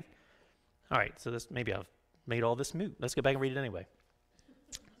 Right? All right, so maybe I've made all this moot. Let's go back and read it anyway.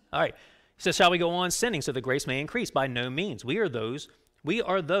 All right. He says, shall we go on sinning so that grace may increase? By no means. We are those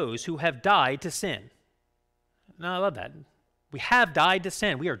who have died to sin. No, I love that. We have died to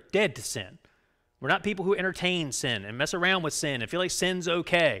sin. We are dead to sin. We're not people who entertain sin and mess around with sin and feel like sin's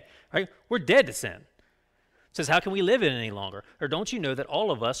okay. Right? We're dead to sin. It says, how can we live in it any longer? Or don't you know that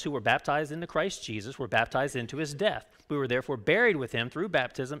all of us who were baptized into Christ Jesus were baptized into his death? We were therefore buried with him through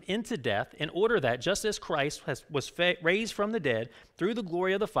baptism into death, in order that just as Christ was raised from the dead through the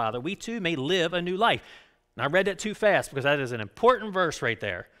glory of the Father, we too may live a new life. And I read that too fast because that is an important verse right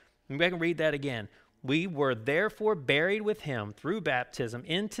there. Maybe I can read that again. We were therefore buried with him through baptism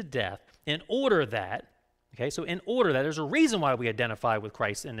into death, in order that, okay, so in order that, there's a reason why we identify with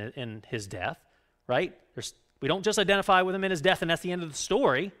Christ in his death, right? We don't just identify with him in his death and that's the end of the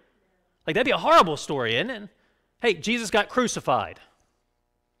story. Like, that'd be a horrible story, isn't it? Hey, Jesus got crucified.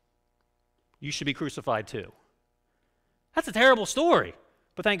 You should be crucified too. That's a terrible story.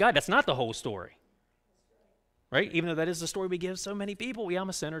 But thank God that's not the whole story. Right? Even though that is the story we give so many people, I'm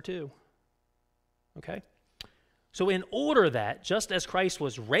a sinner too. Okay? So in order that, just as Christ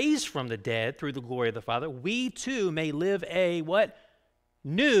was raised from the dead through the glory of the Father, we too may live a what?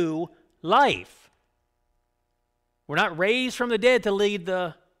 New life. We're not raised from the dead to lead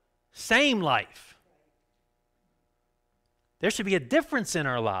the same life. There should be a difference in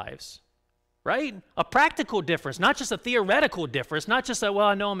our lives, right? A practical difference, not just a theoretical difference, not just that, well,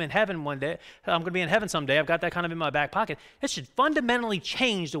 I know I'm in heaven one day, I'm going to be in heaven someday, I've got that kind of in my back pocket. It should fundamentally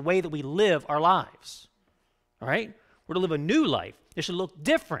change the way that we live our lives, all right? We're to live a new life. It should look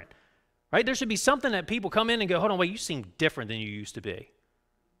different, right? There should be something that people come in and go, hold on, wait, you seem different than you used to be.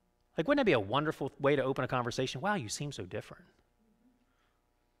 Like, wouldn't that be a wonderful way to open a conversation? Wow, you seem so different.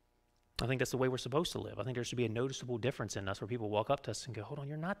 I think that's the way we're supposed to live. I think there should be a noticeable difference in us where people walk up to us and go, hold on,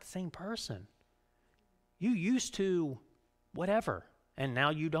 you're not the same person. You used to whatever, and now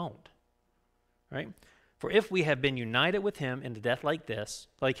you don't, right? For if we have been united with him in a death like this,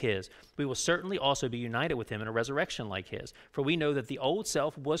 like his, we will certainly also be united with him in a resurrection like his. For we know that the old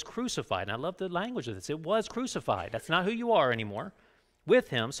self was crucified. And I love the language of this. It was crucified. That's not who you are anymore. With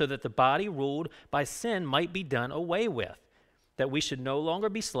him, so that the body ruled by sin might be done away with, that we should no longer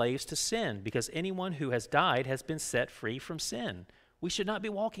be slaves to sin, because anyone who has died has been set free from sin. We should not be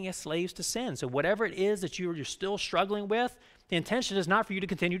walking as slaves to sin. So whatever it is that you're still struggling with, the intention is not for you to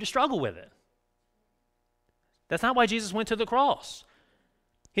continue to struggle with it. That's not why Jesus went to the cross.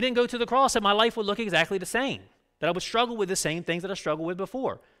 He didn't go to the cross that my life would look exactly the same, that I would struggle with the same things that I struggled with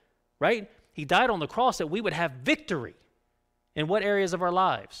before, right? He died on the cross that we would have victory. In what areas of our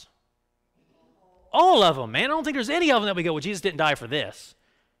lives? All of them, man. I don't think there's any of them that we go, well, Jesus didn't die for this.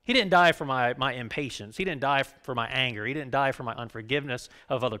 He didn't die for my impatience. He didn't die for my anger. He didn't die for my unforgiveness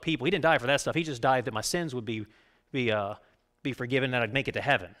of other people. He didn't die for that stuff. He just died that my sins would be forgiven, and that I'd make it to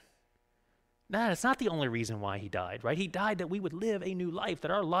heaven. No, that's not the only reason why he died, right? He died that we would live a new life,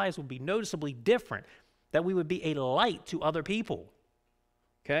 that our lives would be noticeably different, that we would be a light to other people.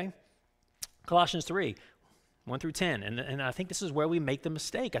 Okay? Colossians 3. 1 through 10, and I think this is where we make the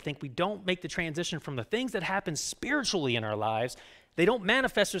mistake. I think we don't make the transition from the things that happen spiritually in our lives. They don't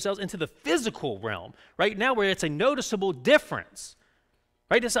manifest themselves into the physical realm. Right now, where it's a noticeable difference.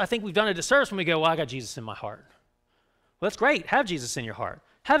 Right? I think we've done a disservice when we go, well, I got Jesus in my heart. Well, that's great. Have Jesus in your heart.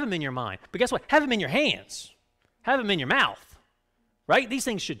 Have him in your mind. But guess what? Have him in your hands. Have him in your mouth. Right? These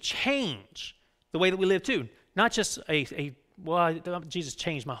things should change the way that we live too. Not just well, Jesus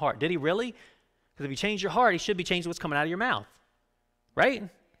changed my heart. Did he really? Because if he changed your heart, he should be changing what's coming out of your mouth, right?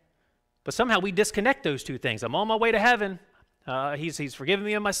 But somehow we disconnect those two things. I'm on my way to heaven. He's forgiven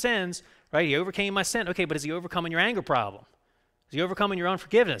me of my sins, right? He overcame my sin. Okay, but is he overcoming your anger problem? Is he overcoming your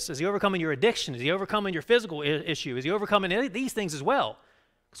unforgiveness? Is he overcoming your addiction? Is he overcoming your physical issue? Is he overcoming these things as well?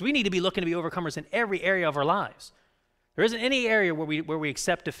 Because we need to be looking to be overcomers in every area of our lives. There isn't any area where we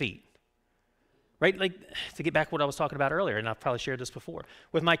accept defeat. Right? Like, to get back to what I was talking about earlier, and I've probably shared this before.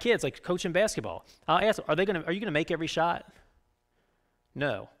 With my kids, like coaching basketball, I'll ask them, are you going to make every shot?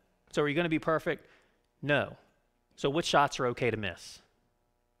 No. So are you going to be perfect? No. So what shots are okay to miss?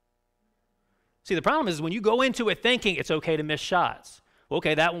 See, the problem is when you go into it thinking it's okay to miss shots. Well,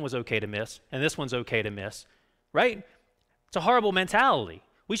 okay, that one was okay to miss, and this one's okay to miss. Right? It's a horrible mentality.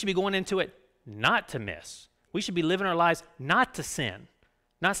 We should be going into it not to miss. We should be living our lives not to sin.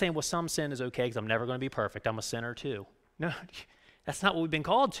 Not saying, well, some sin is okay because I'm never going to be perfect. I'm a sinner too. No, that's not what we've been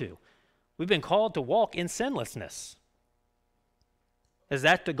called to. We've been called to walk in sinlessness. Is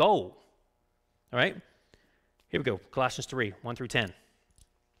that the goal? All right? Here we go. Colossians 3, 1 through 10. It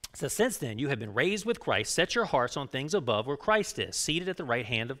says, since then you have been raised with Christ, set your hearts on things above where Christ is, seated at the right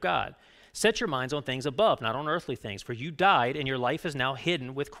hand of God. Set your minds on things above, not on earthly things, for you died and your life is now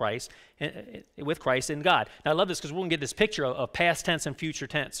hidden with Christ in God. Now I love this because we're going to get this picture of past tense and future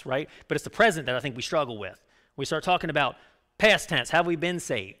tense, right? But it's the present that I think we struggle with. We start talking about past tense. Have we been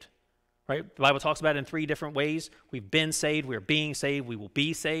saved? Right? The Bible talks about it in 3 different ways. We've been saved, we're being saved, we will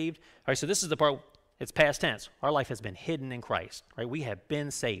be saved. All right, so this is the part, it's past tense. Our life has been hidden in Christ, right? We have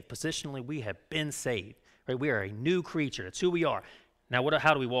been saved. Positionally, we have been saved, right? We are a new creature. That's who we are. Now,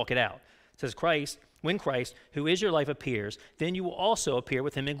 how do we walk it out? It says, when Christ, who is your life, appears, then you will also appear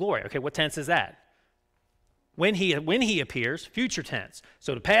with him in glory. Okay, what tense is that? When he appears, future tense.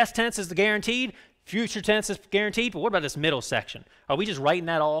 So the past tense is the guaranteed, Future tense is guaranteed, but what about this middle section? Are we just writing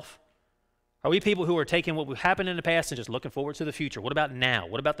that off? Are we people who are taking what happened in the past and just looking forward to the future? What about now?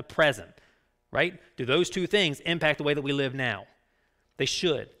 What about the present? Right? Do those two things impact the way that we live now? They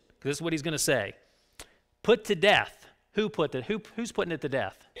should, because this is what he's going to say. Put to death. Who's putting it to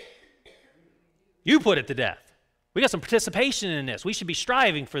death? You put it to death. We got some participation in this. We should be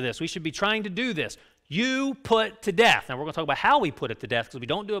striving for this. We should be trying to do this. You put to death. Now, we're going to talk about how we put it to death, because we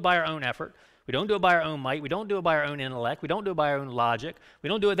don't do it by our own effort. We don't do it by our own might. We don't do it by our own intellect. We don't do it by our own logic. We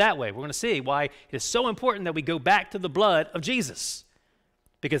don't do it that way. We're going to see why it is so important that we go back to the blood of Jesus,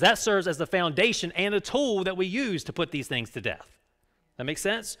 because that serves as the foundation and the tool that we use to put these things to death. That makes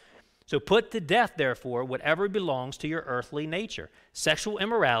sense? So put to death, therefore, whatever belongs to your earthly nature: sexual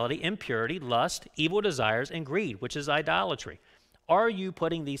immorality, impurity, lust, evil desires, and greed, which is idolatry. Are you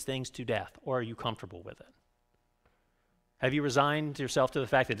putting these things to death, or are you comfortable with it? Have you resigned yourself to the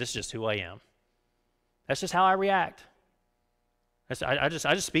fact that this is just who I am? That's just how I react. I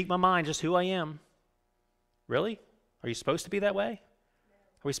just speak my mind, just who I am. Really? Are you supposed to be that way?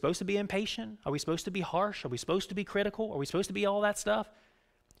 Are we supposed to be impatient? Are we supposed to be harsh? Are we supposed to be critical? Are we supposed to be all that stuff?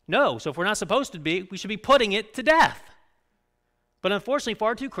 No. So if we're not supposed to be, we should be putting it to death. But unfortunately,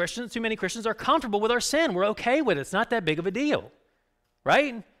 too many Christians are comfortable with our sin. We're okay with it. It's not that big of a deal.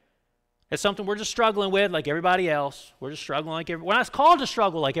 Right? It's something we're just struggling with like everybody else. We're just struggling like we're not called to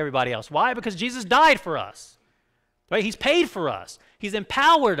struggle like everybody else. Why? Because Jesus died for us. Right? He's paid for us. He's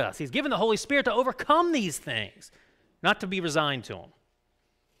empowered us. He's given the Holy Spirit to overcome these things, not to be resigned to them.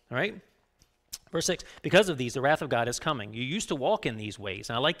 All right? Verse 6, because of these, the wrath of God is coming. You used to walk in these ways,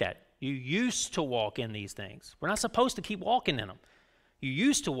 and I like that. You used to walk in these things. We're not supposed to keep walking in them. You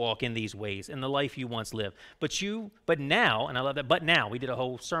used to walk in these ways in the life you once lived. But now, and I love that, but now, we did a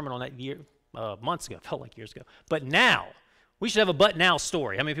whole sermon on that months ago, felt like years ago. But now, we should have a but now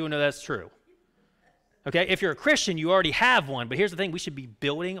story. How many people know that's true? Okay, if you're a Christian, you already have one, but here's the thing, we should be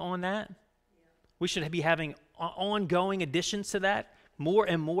building on that. We should be having ongoing additions to that, more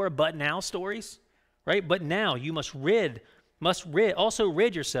and more but now stories, right? But now you must also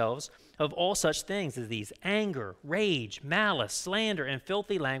rid yourselves of all such things as these: anger, rage, malice, slander, and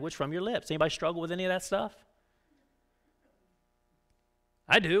filthy language from your lips. Anybody struggle with any of that stuff?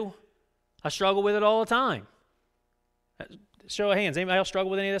 I do. I struggle with it all the time. Show of hands. Anybody else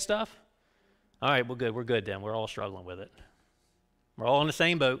struggle with any of that stuff? All right, well, good. We're good then. We're all struggling with it. We're all in the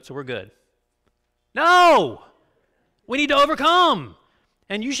same boat, so we're good. No! We need to overcome.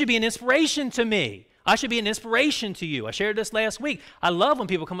 And you should be an inspiration to me. I should be an inspiration to you. I shared this last week. I love when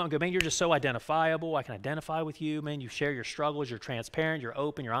people come up and go, man, you're just so identifiable. I can identify with you. Man, you share your struggles. You're transparent. You're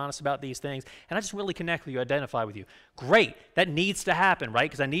open. You're honest about these things. And I just really connect with you, identify with you. Great. That needs to happen, right?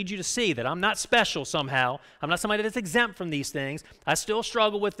 Because I need you to see that I'm not special somehow. I'm not somebody that's exempt from these things. I still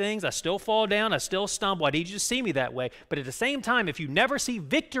struggle with things. I still fall down. I still stumble. I need you to see me that way. But at the same time, if you never see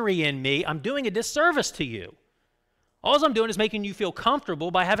victory in me, I'm doing a disservice to you. All I'm doing is making you feel comfortable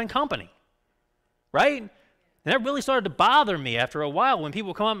by having company. Right? And that really started to bother me after a while when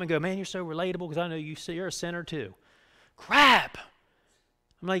people come up and go, man, you're so relatable because I know you're a sinner too. Crap.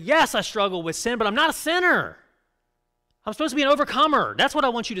 I'm like, yes, I struggle with sin, but I'm not a sinner. I'm supposed to be an overcomer. That's what I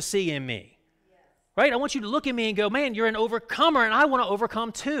want you to see in me. Right? I want you to look at me and go, man, you're an overcomer, and I want to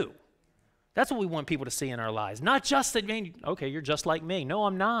overcome too. That's what we want people to see in our lives. Not just that, man, okay, you're just like me. No,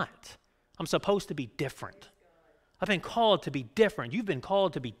 I'm not. I'm supposed to be different. I've been called to be different. You've been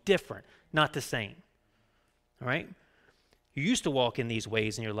called to be different, not the same. All right? You used to walk in these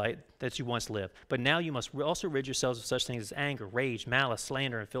ways in your life that you once lived, but now you must also rid yourselves of such things as anger, rage, malice,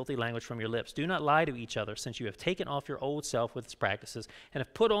 slander, and filthy language from your lips. Do not lie to each other, since you have taken off your old self with its practices and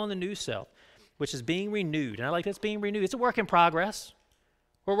have put on the new self, which is being renewed. And I like that's being renewed. It's a work in progress.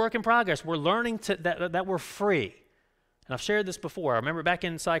 We're a work in progress. We're learning that we're free. And I've shared this before. I remember back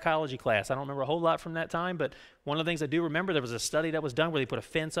in psychology class. I don't remember a whole lot from that time, but one of the things I do remember, there was a study that was done where they put a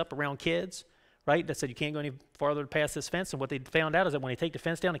fence up around kids, right, that said you can't go any farther past this fence. And what they found out is that when they take the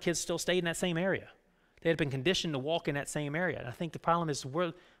fence down, the kids still stayed in that same area. They had been conditioned to walk in that same area. And I think the problem is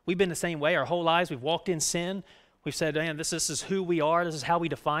we've been the same way our whole lives. We've walked in sin. We've said, man, this is who we are. This is how we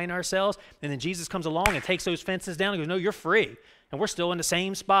define ourselves. And then Jesus comes along and takes those fences down and goes, no, you're free. And we're still in the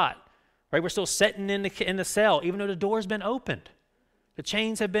same spot. Right? We're still sitting in the cell, even though the door's been opened. The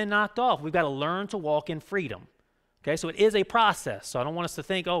chains have been knocked off. We've got to learn to walk in freedom. Okay, so it is a process. So I don't want us to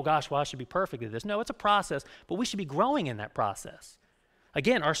think, oh gosh, well, I should be perfect at this. No, it's a process, but we should be growing in that process.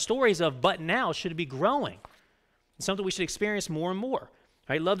 Again, our stories of but now should be growing. It's something we should experience more and more.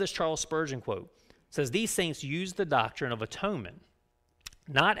 I love this Charles Spurgeon quote. It says, these saints use the doctrine of atonement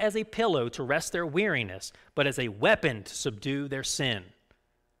not as a pillow to rest their weariness, but as a weapon to subdue their sin.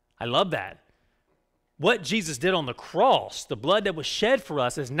 I love that. What Jesus did on the cross, the blood that was shed for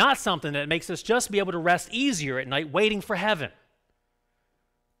us, is not something that makes us just be able to rest easier at night waiting for heaven.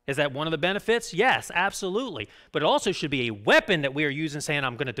 Is that one of the benefits? Yes, absolutely. But it also should be a weapon that we are using, saying,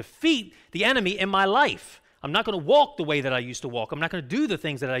 I'm going to defeat the enemy in my life. I'm not going to walk the way that I used to walk. I'm not going to do the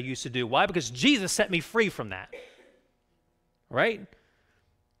things that I used to do. Why? Because Jesus set me free from that. Right?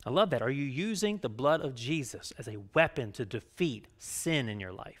 I love that. Are you using the blood of Jesus as a weapon to defeat sin in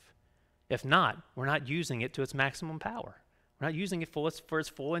your life? If not, we're not using it to its maximum power. We're not using it for its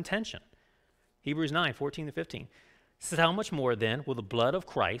full intention. Hebrews 9, 14 to 15 says, how much more then will the blood of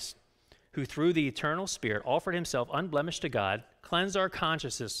Christ, who through the eternal Spirit offered himself unblemished to God, cleanse our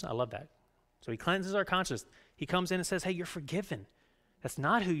consciences? I love that. So he cleanses our conscience. He comes in and says, hey, you're forgiven. That's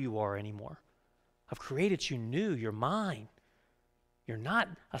not who you are anymore. I've created you new. You're mine. You're not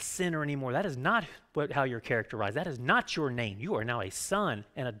a sinner anymore. That is not how you're characterized. That is not your name. You are now a son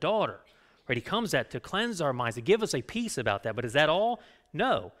and a daughter. Right? He comes to cleanse our minds, to give us a peace about that. But is that all?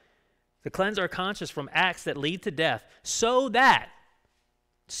 No. To cleanse our conscience from acts that lead to death, so that,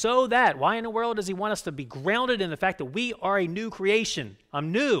 why in the world does he want us to be grounded in the fact that we are a new creation?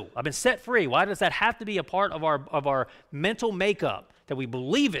 I'm new. I've been set free. Why does that have to be a part of our mental makeup, that we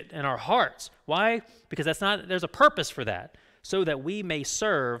believe it in our hearts? Why? Because there's a purpose for that, so that we may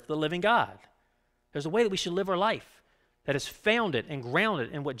serve the living God. There's a way that we should live our life that is founded and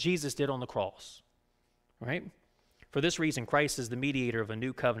grounded in what Jesus did on the cross, right? For this reason, Christ is the mediator of a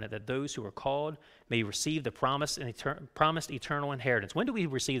new covenant, that those who are called may receive the promised eternal inheritance. When do we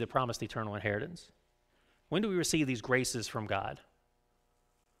receive the promised eternal inheritance? When do we receive these graces from God?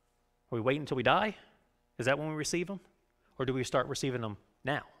 Are we waiting until we die? Is that when we receive them? Or do we start receiving them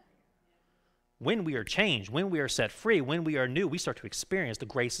now? When we are changed, when we are set free, when we are new, we start to experience the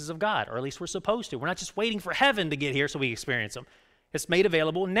graces of God, or at least we're supposed to. We're not just waiting for heaven to get here so we experience them. It's made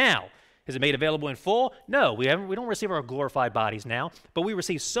available now. Is it made available in full? No, we don't receive our glorified bodies now, but we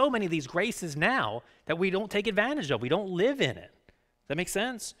receive so many of these graces now that we don't take advantage of. We don't live in it. Does that make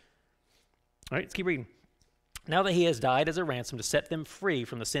sense? All right, let's keep reading. Now that he has died as a ransom to set them free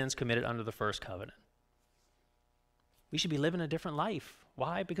from the sins committed under the first covenant. We should be living a different life.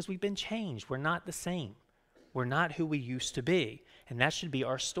 Why? Because we've been changed. We're not the same. We're not who we used to be. And that should be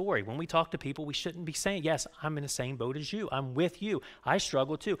our story. When we talk to people, we shouldn't be saying, yes, I'm in the same boat as you. I'm with you. I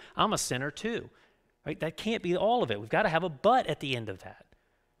struggle too. I'm a sinner too. Right? That can't be all of it. We've got to have a but at the end of that.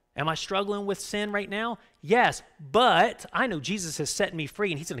 Am I struggling with sin right now? Yes, but I know Jesus has set me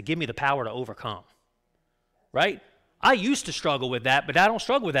free and he's going to give me the power to overcome. Right? I used to struggle with that, but I don't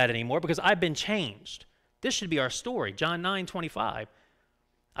struggle with that anymore because I've been changed. This should be our story. John 9:25.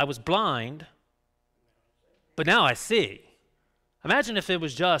 I was blind, but now I see. Imagine if it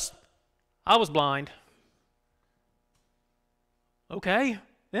was just, I was blind. Okay,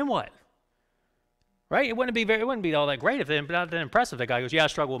 then what? Right? It wouldn't be all that great if it not that impressive. That guy goes, yeah, I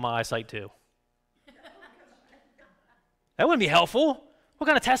struggle with my eyesight too. That wouldn't be helpful. What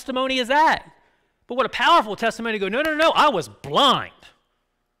kind of testimony is that? But what a powerful testimony to go, no, I was blind.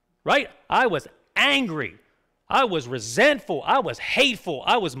 Right? I was angry. I was resentful. I was hateful.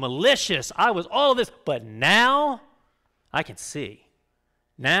 I was malicious. I was all of this. But now I can see.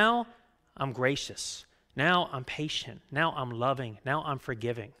 Now I'm gracious. Now I'm patient. Now I'm loving. Now I'm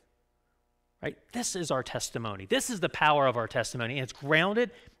forgiving. Right? This is our testimony. This is the power of our testimony. And it's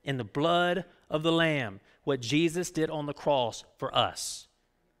grounded in the blood of the Lamb, what Jesus did on the cross for us.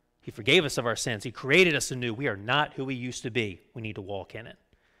 He forgave us of our sins. He created us anew. We are not who we used to be. We need to walk in it.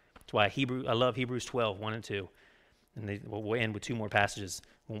 That's why I love Hebrews 12, 1 and 2. And we'll end with two more passages.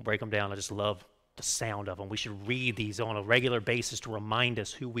 We won't break them down. I just love the sound of them. We should read these on a regular basis to remind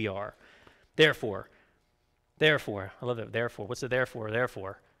us who we are. Therefore, I love that. Therefore, what's the therefore?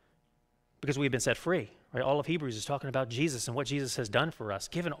 Therefore, because we've been set free. Right? All of Hebrews is talking about Jesus and what Jesus has done for us.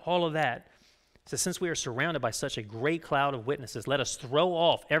 Given all of that, it says, since we are surrounded by such a great cloud of witnesses, let us throw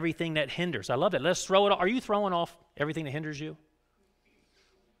off everything that hinders. I love that. Let's throw it off. Are you throwing off everything that hinders you?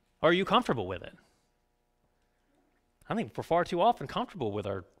 Or are you comfortable with it? I think we're far too often comfortable with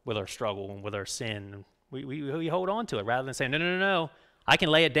our struggle and with our sin. We hold on to it rather than saying, no. I can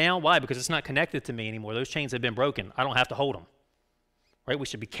lay it down. Why? Because it's not connected to me anymore. Those chains have been broken. I don't have to hold them. Right? We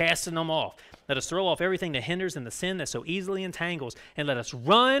should be casting them off. Let us throw off everything that hinders and the sin that so easily entangles, and let us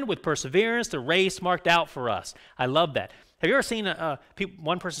run with perseverance the race marked out for us. I love that. Have you ever seen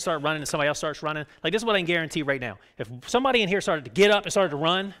one person start running and somebody else starts running? Like, this is what I can guarantee right now. If somebody in here started to get up and started to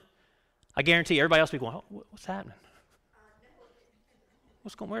run, I guarantee everybody else will be going, oh, what's happening?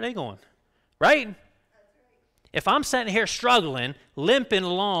 Where are they going? Right? If I'm sitting here struggling, limping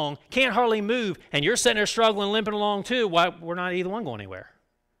along, can't hardly move, and you're sitting there struggling, limping along too, why we're not either one going anywhere.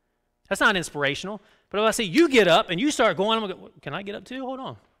 That's not inspirational. But if I say you get up and you start going, I'm going to go, can I get up too? Hold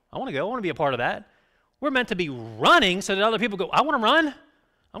on. I want to go. I want to be a part of that. We're meant to be running so that other people go, I want to run.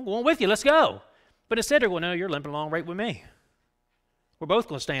 I'm going with you. Let's go. But instead they're going, no, you're limping along right with me. We're both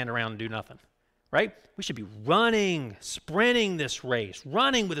going to stand around and do nothing, right? We should be running, sprinting this race,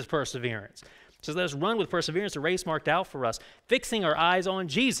 running with this perseverance. So let us run with perseverance, the race marked out for us, fixing our eyes on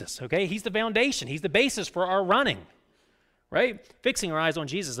Jesus, okay? He's the foundation. He's the basis for our running, right? Fixing our eyes on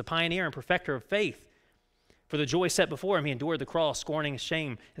Jesus, the pioneer and perfecter of faith. For the joy set before him, he endured the cross, scorning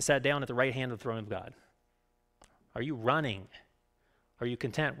shame, and sat down at the right hand of the throne of God. Are you running? Are you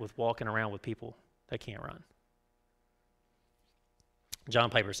content with walking around with people that can't run?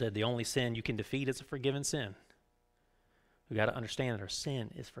 John Piper said, the only sin you can defeat is a forgiven sin. We've got to understand that our sin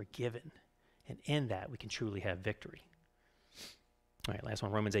is forgiven. And in that, we can truly have victory. All right, last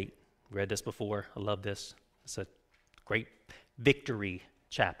one, Romans 8. We read this before. I love this. It's a great victory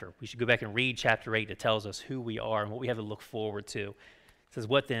chapter. We should go back and read chapter 8. It tells us who we are and what we have to look forward to. It says,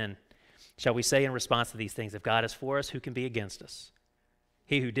 what then shall we say in response to these things? If God is for us, who can be against us?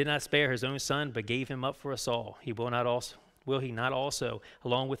 He who did not spare his own son, but gave him up for us all, will he not also,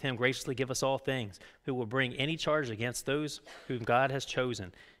 along with him, graciously give us all things? Who will bring any charge against those whom God has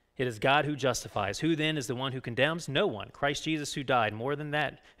chosen? It is God who justifies. Who then is the one who condemns? No one. Christ Jesus, who died, more than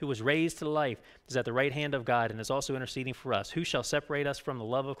that, who was raised to life, is at the right hand of God and is also interceding for us. Who shall separate us from the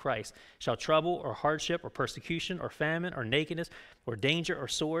love of Christ? Shall trouble or hardship or persecution or famine or nakedness or danger or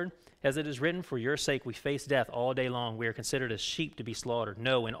sword? As it is written, for your sake we face death all day long. We are considered as sheep to be slaughtered.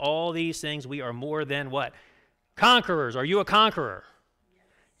 No, in all these things we are more than what? Conquerors. Are you a conqueror?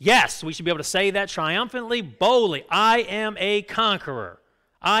 Yes, we should be able to say that triumphantly, boldly. I am a conqueror.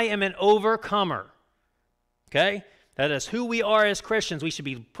 I am an overcomer. Okay? That is who we are as Christians. We should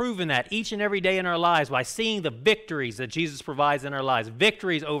be proving that each and every day in our lives by seeing the victories that Jesus provides in our lives.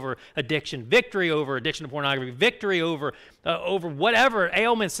 Victories over addiction, victory over addiction to pornography, victory over whatever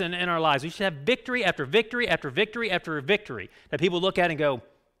ailments in our lives. We should have victory after victory after victory after victory that people look at and go,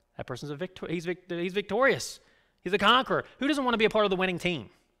 that person's he's victorious. He's a conqueror. Who doesn't want to be a part of the winning team?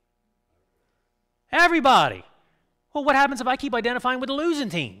 Everybody. Well, what happens if I keep identifying with the losing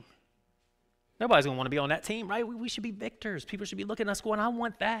team? Nobody's going to want to be on that team, right? We should be victors. People should be looking at us going, I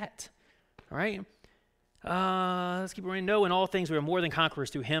want that. All right? Let's keep reading. No, in all things we are more than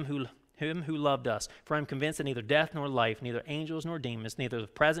conquerors through him who loved us. For I am convinced that neither death nor life, neither angels nor demons, neither the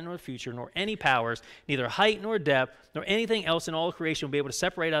present nor the future, nor any powers, neither height nor depth, nor anything else in all creation will be able to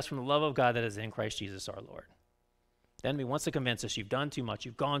separate us from the love of God that is in Christ Jesus our Lord. The enemy wants to convince us you've done too much,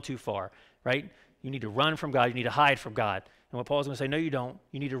 you've gone too far, right? You need to run from God. You need to hide from God. And what Paul's going to say, no, you don't.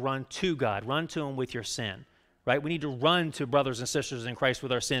 You need to run to God. Run to him with your sin, right? We need to run to brothers and sisters in Christ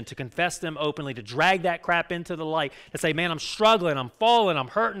with our sin, to confess them openly, to drag that crap into the light, to say, man, I'm struggling, I'm falling, I'm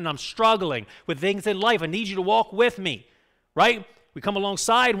hurting, I'm struggling with things in life. I need you to walk with me, right? We come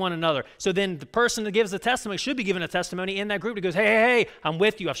alongside one another. So then the person that gives the testimony should be given a testimony in that group that goes, hey, I'm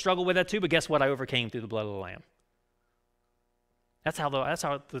with you. I've struggled with that too, but guess what? I overcame through the blood of the Lamb. That's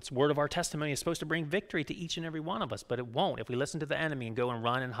how this word of our testimony is supposed to bring victory to each and every one of us, but it won't if we listen to the enemy and go and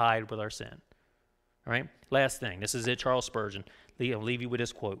run and hide with our sin. All right? Last thing. This is it, Charles Spurgeon. I'll leave you with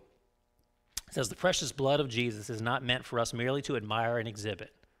this quote. It says, the precious blood of Jesus is not meant for us merely to admire and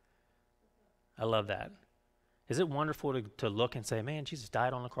exhibit. I love that. Is it wonderful to look and say, man, Jesus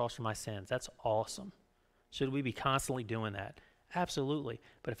died on the cross for my sins? That's awesome. Should we be constantly doing that? Absolutely.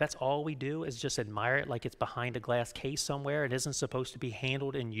 But if that's all we do is just admire it like it's behind a glass case somewhere, it isn't supposed to be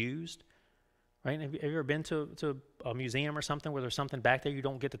handled and used, right? Have you ever been to a museum or something where there's something back there you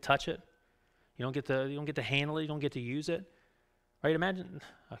don't get to touch it? You don't get to handle it, you don't get to use it? Right? Imagine,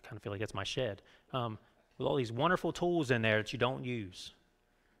 I kind of feel like it's my shed, with all these wonderful tools in there that you don't use,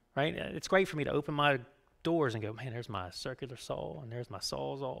 right? It's great for me to open my doors and go, man, there's my circular saw, and there's my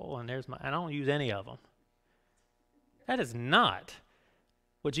sawzall, and I don't use any of them. That is not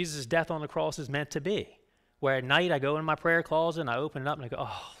what Jesus' death on the cross is meant to be. Where at night I go in my prayer closet and I open it up and I go,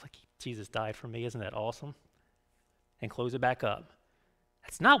 oh, look, Jesus died for me. Isn't that awesome? And close it back up.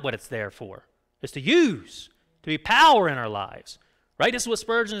 That's not what it's there for. It's to use, to be power in our lives. Right? This is what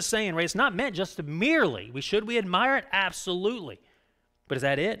Spurgeon is saying, right? It's not meant just to merely. Should we admire it? Absolutely. But is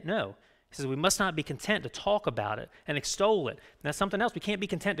that it? No. He says we must not be content to talk about it and extol it. And that's something else. We can't be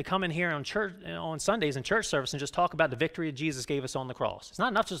content to come in here on Sundays in church service and just talk about the victory that Jesus gave us on the cross. It's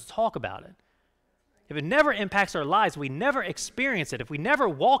not enough just to talk about it. If it never impacts our lives, we never experience it. If we never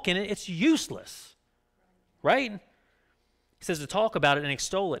walk in it, it's useless. Right? He says to talk about it and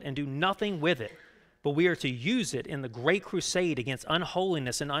extol it and do nothing with it. But we are to use it in the great crusade against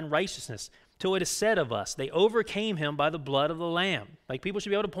unholiness and unrighteousness, till it is said of us, they overcame him by the blood of the Lamb. Like, people should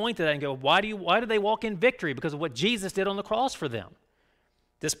be able to point to that and go, why do they walk in victory? Because of what Jesus did on the cross for them.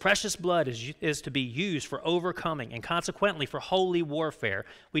 This precious blood is to be used for overcoming and consequently for holy warfare.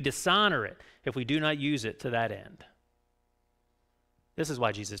 We dishonor it if we do not use it to that end. This is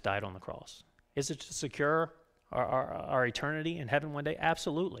why Jesus died on the cross. Is it to secure our eternity in heaven one day?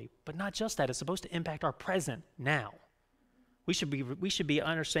 Absolutely. But not just that. It's supposed to impact our present now. We should be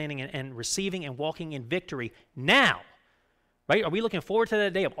understanding and receiving and walking in victory now. Right? Are we looking forward to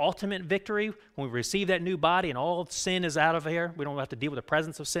that day of ultimate victory when we receive that new body and all sin is out of here? We don't have to deal with the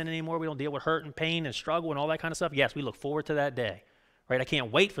presence of sin anymore. We don't deal with hurt and pain and struggle and all that kind of stuff. Yes, we look forward to that day. Right? I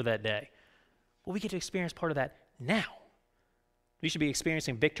can't wait for that day. But we get to experience part of that now. We should be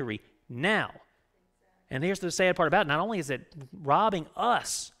experiencing victory now. And here's the sad part about it. Not only is it robbing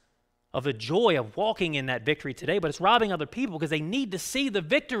us of the joy of walking in that victory today, but it's robbing other people because they need to see the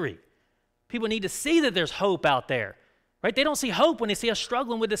victory. People need to see that there's hope out there. Right? They don't see hope when they see us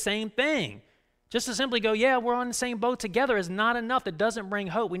struggling with the same thing. Just to simply go, yeah, we're on the same boat together is not enough. That doesn't bring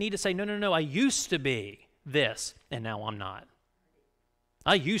hope. We need to say, no, I used to be this, and now I'm not.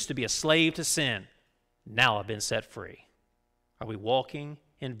 I used to be a slave to sin. Now I've been set free. Are we walking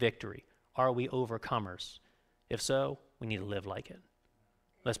in victory? Are we overcomers? If so, we need to live like it.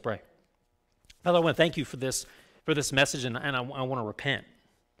 Let's pray. Father, I want to thank you for this message, and I want to repent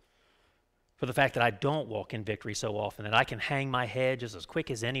for the fact that I don't walk in victory so often, that I can hang my head just as quick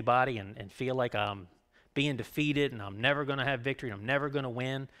as anybody and feel like I'm being defeated and I'm never going to have victory and I'm never going to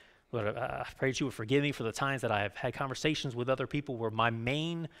win. Lord, I pray that you would forgive me for the times that I have had conversations with other people where my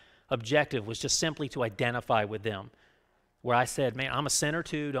main objective was just simply to identify with them, where I said, man, I'm a sinner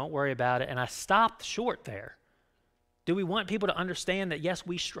too, don't worry about it, and I stopped short there. Do we want people to understand that, yes,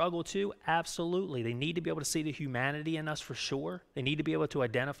 we struggle too? Absolutely. They need to be able to see the humanity in us for sure. They need to be able to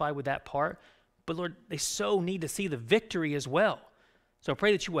identify with that part. But Lord, they so need to see the victory as well. So I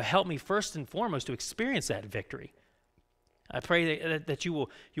pray that you will help me first and foremost to experience that victory. I pray that you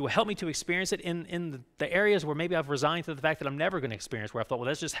will help me to experience it in the areas where maybe I've resigned to the fact that I'm never going to experience, where I thought, well,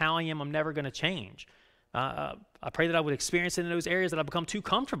 that's just how I am, I'm never going to change. I pray that I would experience it in those areas that I've become too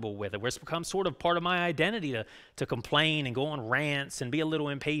comfortable with it, where it's become sort of part of my identity to complain and go on rants and be a little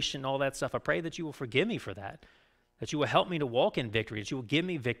impatient and all that stuff. I pray that you will forgive me for that you will help me to walk in victory, that you will give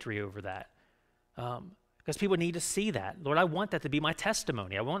me victory over that. Because people need to see that. Lord, I want that to be my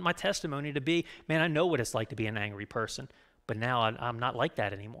testimony. I want my testimony to be, man, I know what it's like to be an angry person, but now I'm not like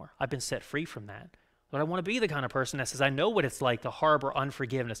that anymore. I've been set free from that. Lord, I want to be the kind of person that says, I know what it's like to harbor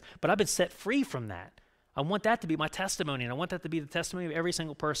unforgiveness, but I've been set free from that. I want that to be my testimony, and I want that to be the testimony of every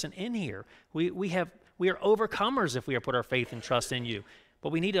single person in here. We are overcomers if we put our faith and trust in you.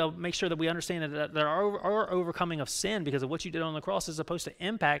 But we need to make sure that we understand that our overcoming of sin because of what you did on the cross is supposed to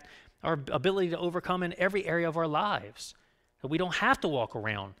impact our ability to overcome in every area of our lives. That we don't have to walk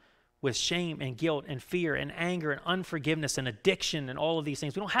around with shame and guilt and fear and anger and unforgiveness and addiction and all of these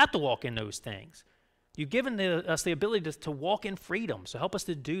things. We don't have to walk in those things. You've given us the ability to walk in freedom, so help us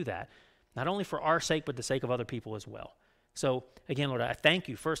to do that. Not only for our sake, but the sake of other people as well. So again, Lord, I thank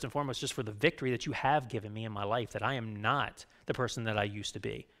you first and foremost just for the victory that you have given me in my life, that I am not the person that I used to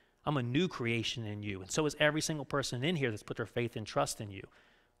be. I'm a new creation in you, and so is every single person in here that's put their faith and trust in you.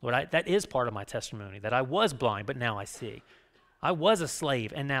 Lord, that is part of my testimony, that I was blind, but now I see. I was a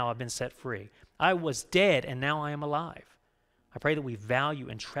slave, and now I've been set free. I was dead, and now I am alive. I pray that we value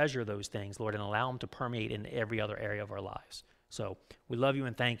and treasure those things, Lord, and allow them to permeate in every other area of our lives. So we love you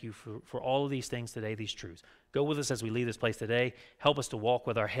and thank you for all of these things today, these truths. Go with us as we leave this place today. Help us to walk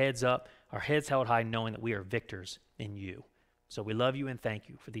with our heads up, our heads held high, knowing that we are victors in you. So we love you and thank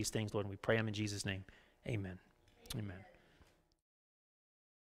you for these things, Lord, and we pray them in Jesus' name. Amen. Amen.